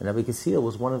 And Rabbi Kessiel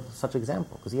was one of such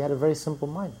examples, because he had a very simple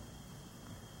mind.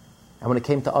 And when it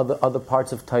came to other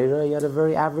parts of Torah, he had a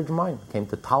very average mind. It came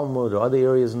to Talmud or other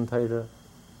areas in Torah,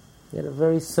 he had a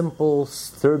very simple,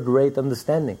 third-rate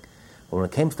understanding. But when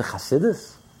it came to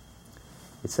Chassidus,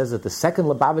 it says that the second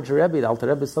Lubavitcher Rebbe, the Alter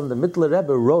Rebbe's son, the Mittler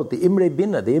Rebbe, wrote the Imre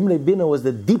Bina. The Imre Bina was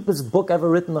the deepest book ever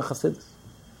written on Chassidus.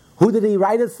 Who did he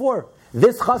write it for?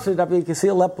 This Chassid, Rabbi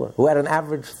Kessiel Lepler, who had an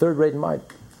average third-rate mind.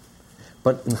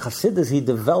 But in Chassidus, he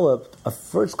developed a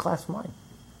first-class mind.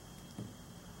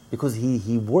 Because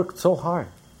he worked so hard.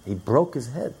 He broke his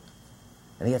head.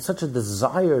 And he had such a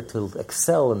desire to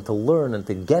excel and to learn and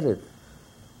to get it,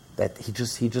 that he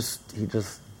just, you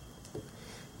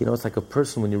know, it's like a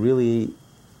person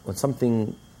when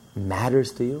something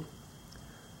matters to you,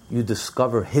 you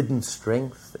discover hidden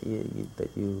strengths,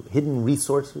 hidden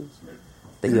resources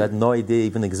that you had no idea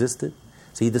even existed.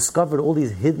 So he discovered all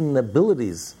these hidden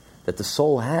abilities that the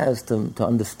soul has to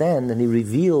understand, and he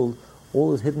revealed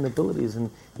all his hidden abilities,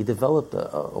 and he developed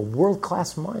a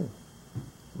world-class mind.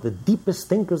 The deepest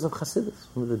thinkers of Chassidus,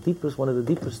 one of the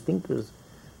deepest thinkers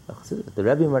of Chassidus. The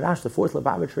Rebbe Marash, the fourth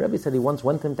Lubavitcher Rebbe, said he once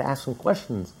went to him to ask him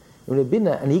questions,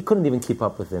 and he couldn't even keep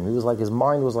up with him. He was like, his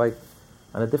mind was like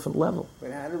on a different level.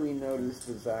 But how do we know this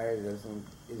desire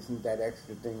isn't that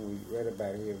extra thing we read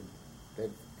about here that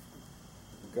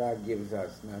God gives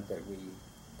us, not that we...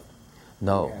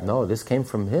 No, this came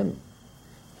from him.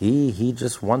 He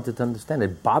just wanted to understand.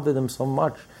 It bothered him so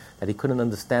much that he couldn't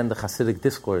understand the Hasidic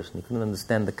discourse, and he couldn't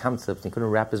understand the concepts, and he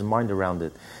couldn't wrap his mind around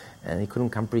it, and he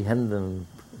couldn't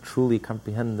truly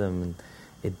comprehend them. And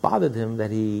it bothered him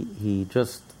that he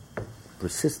just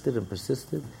persisted and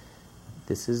persisted.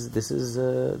 This is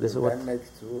what... That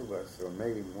makes two of us, or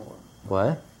maybe more.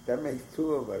 What? That makes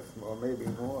two of us, or maybe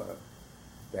more.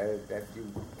 That you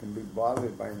can be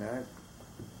bothered by not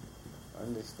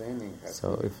understanding.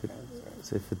 So if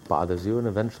it bothers you, and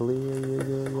eventually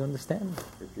you understand.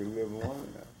 If you live long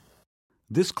enough.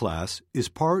 This class is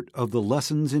part of the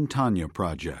Lessons in Tanya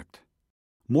project.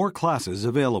 More classes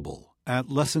available at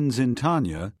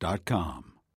lessonsintanya.com.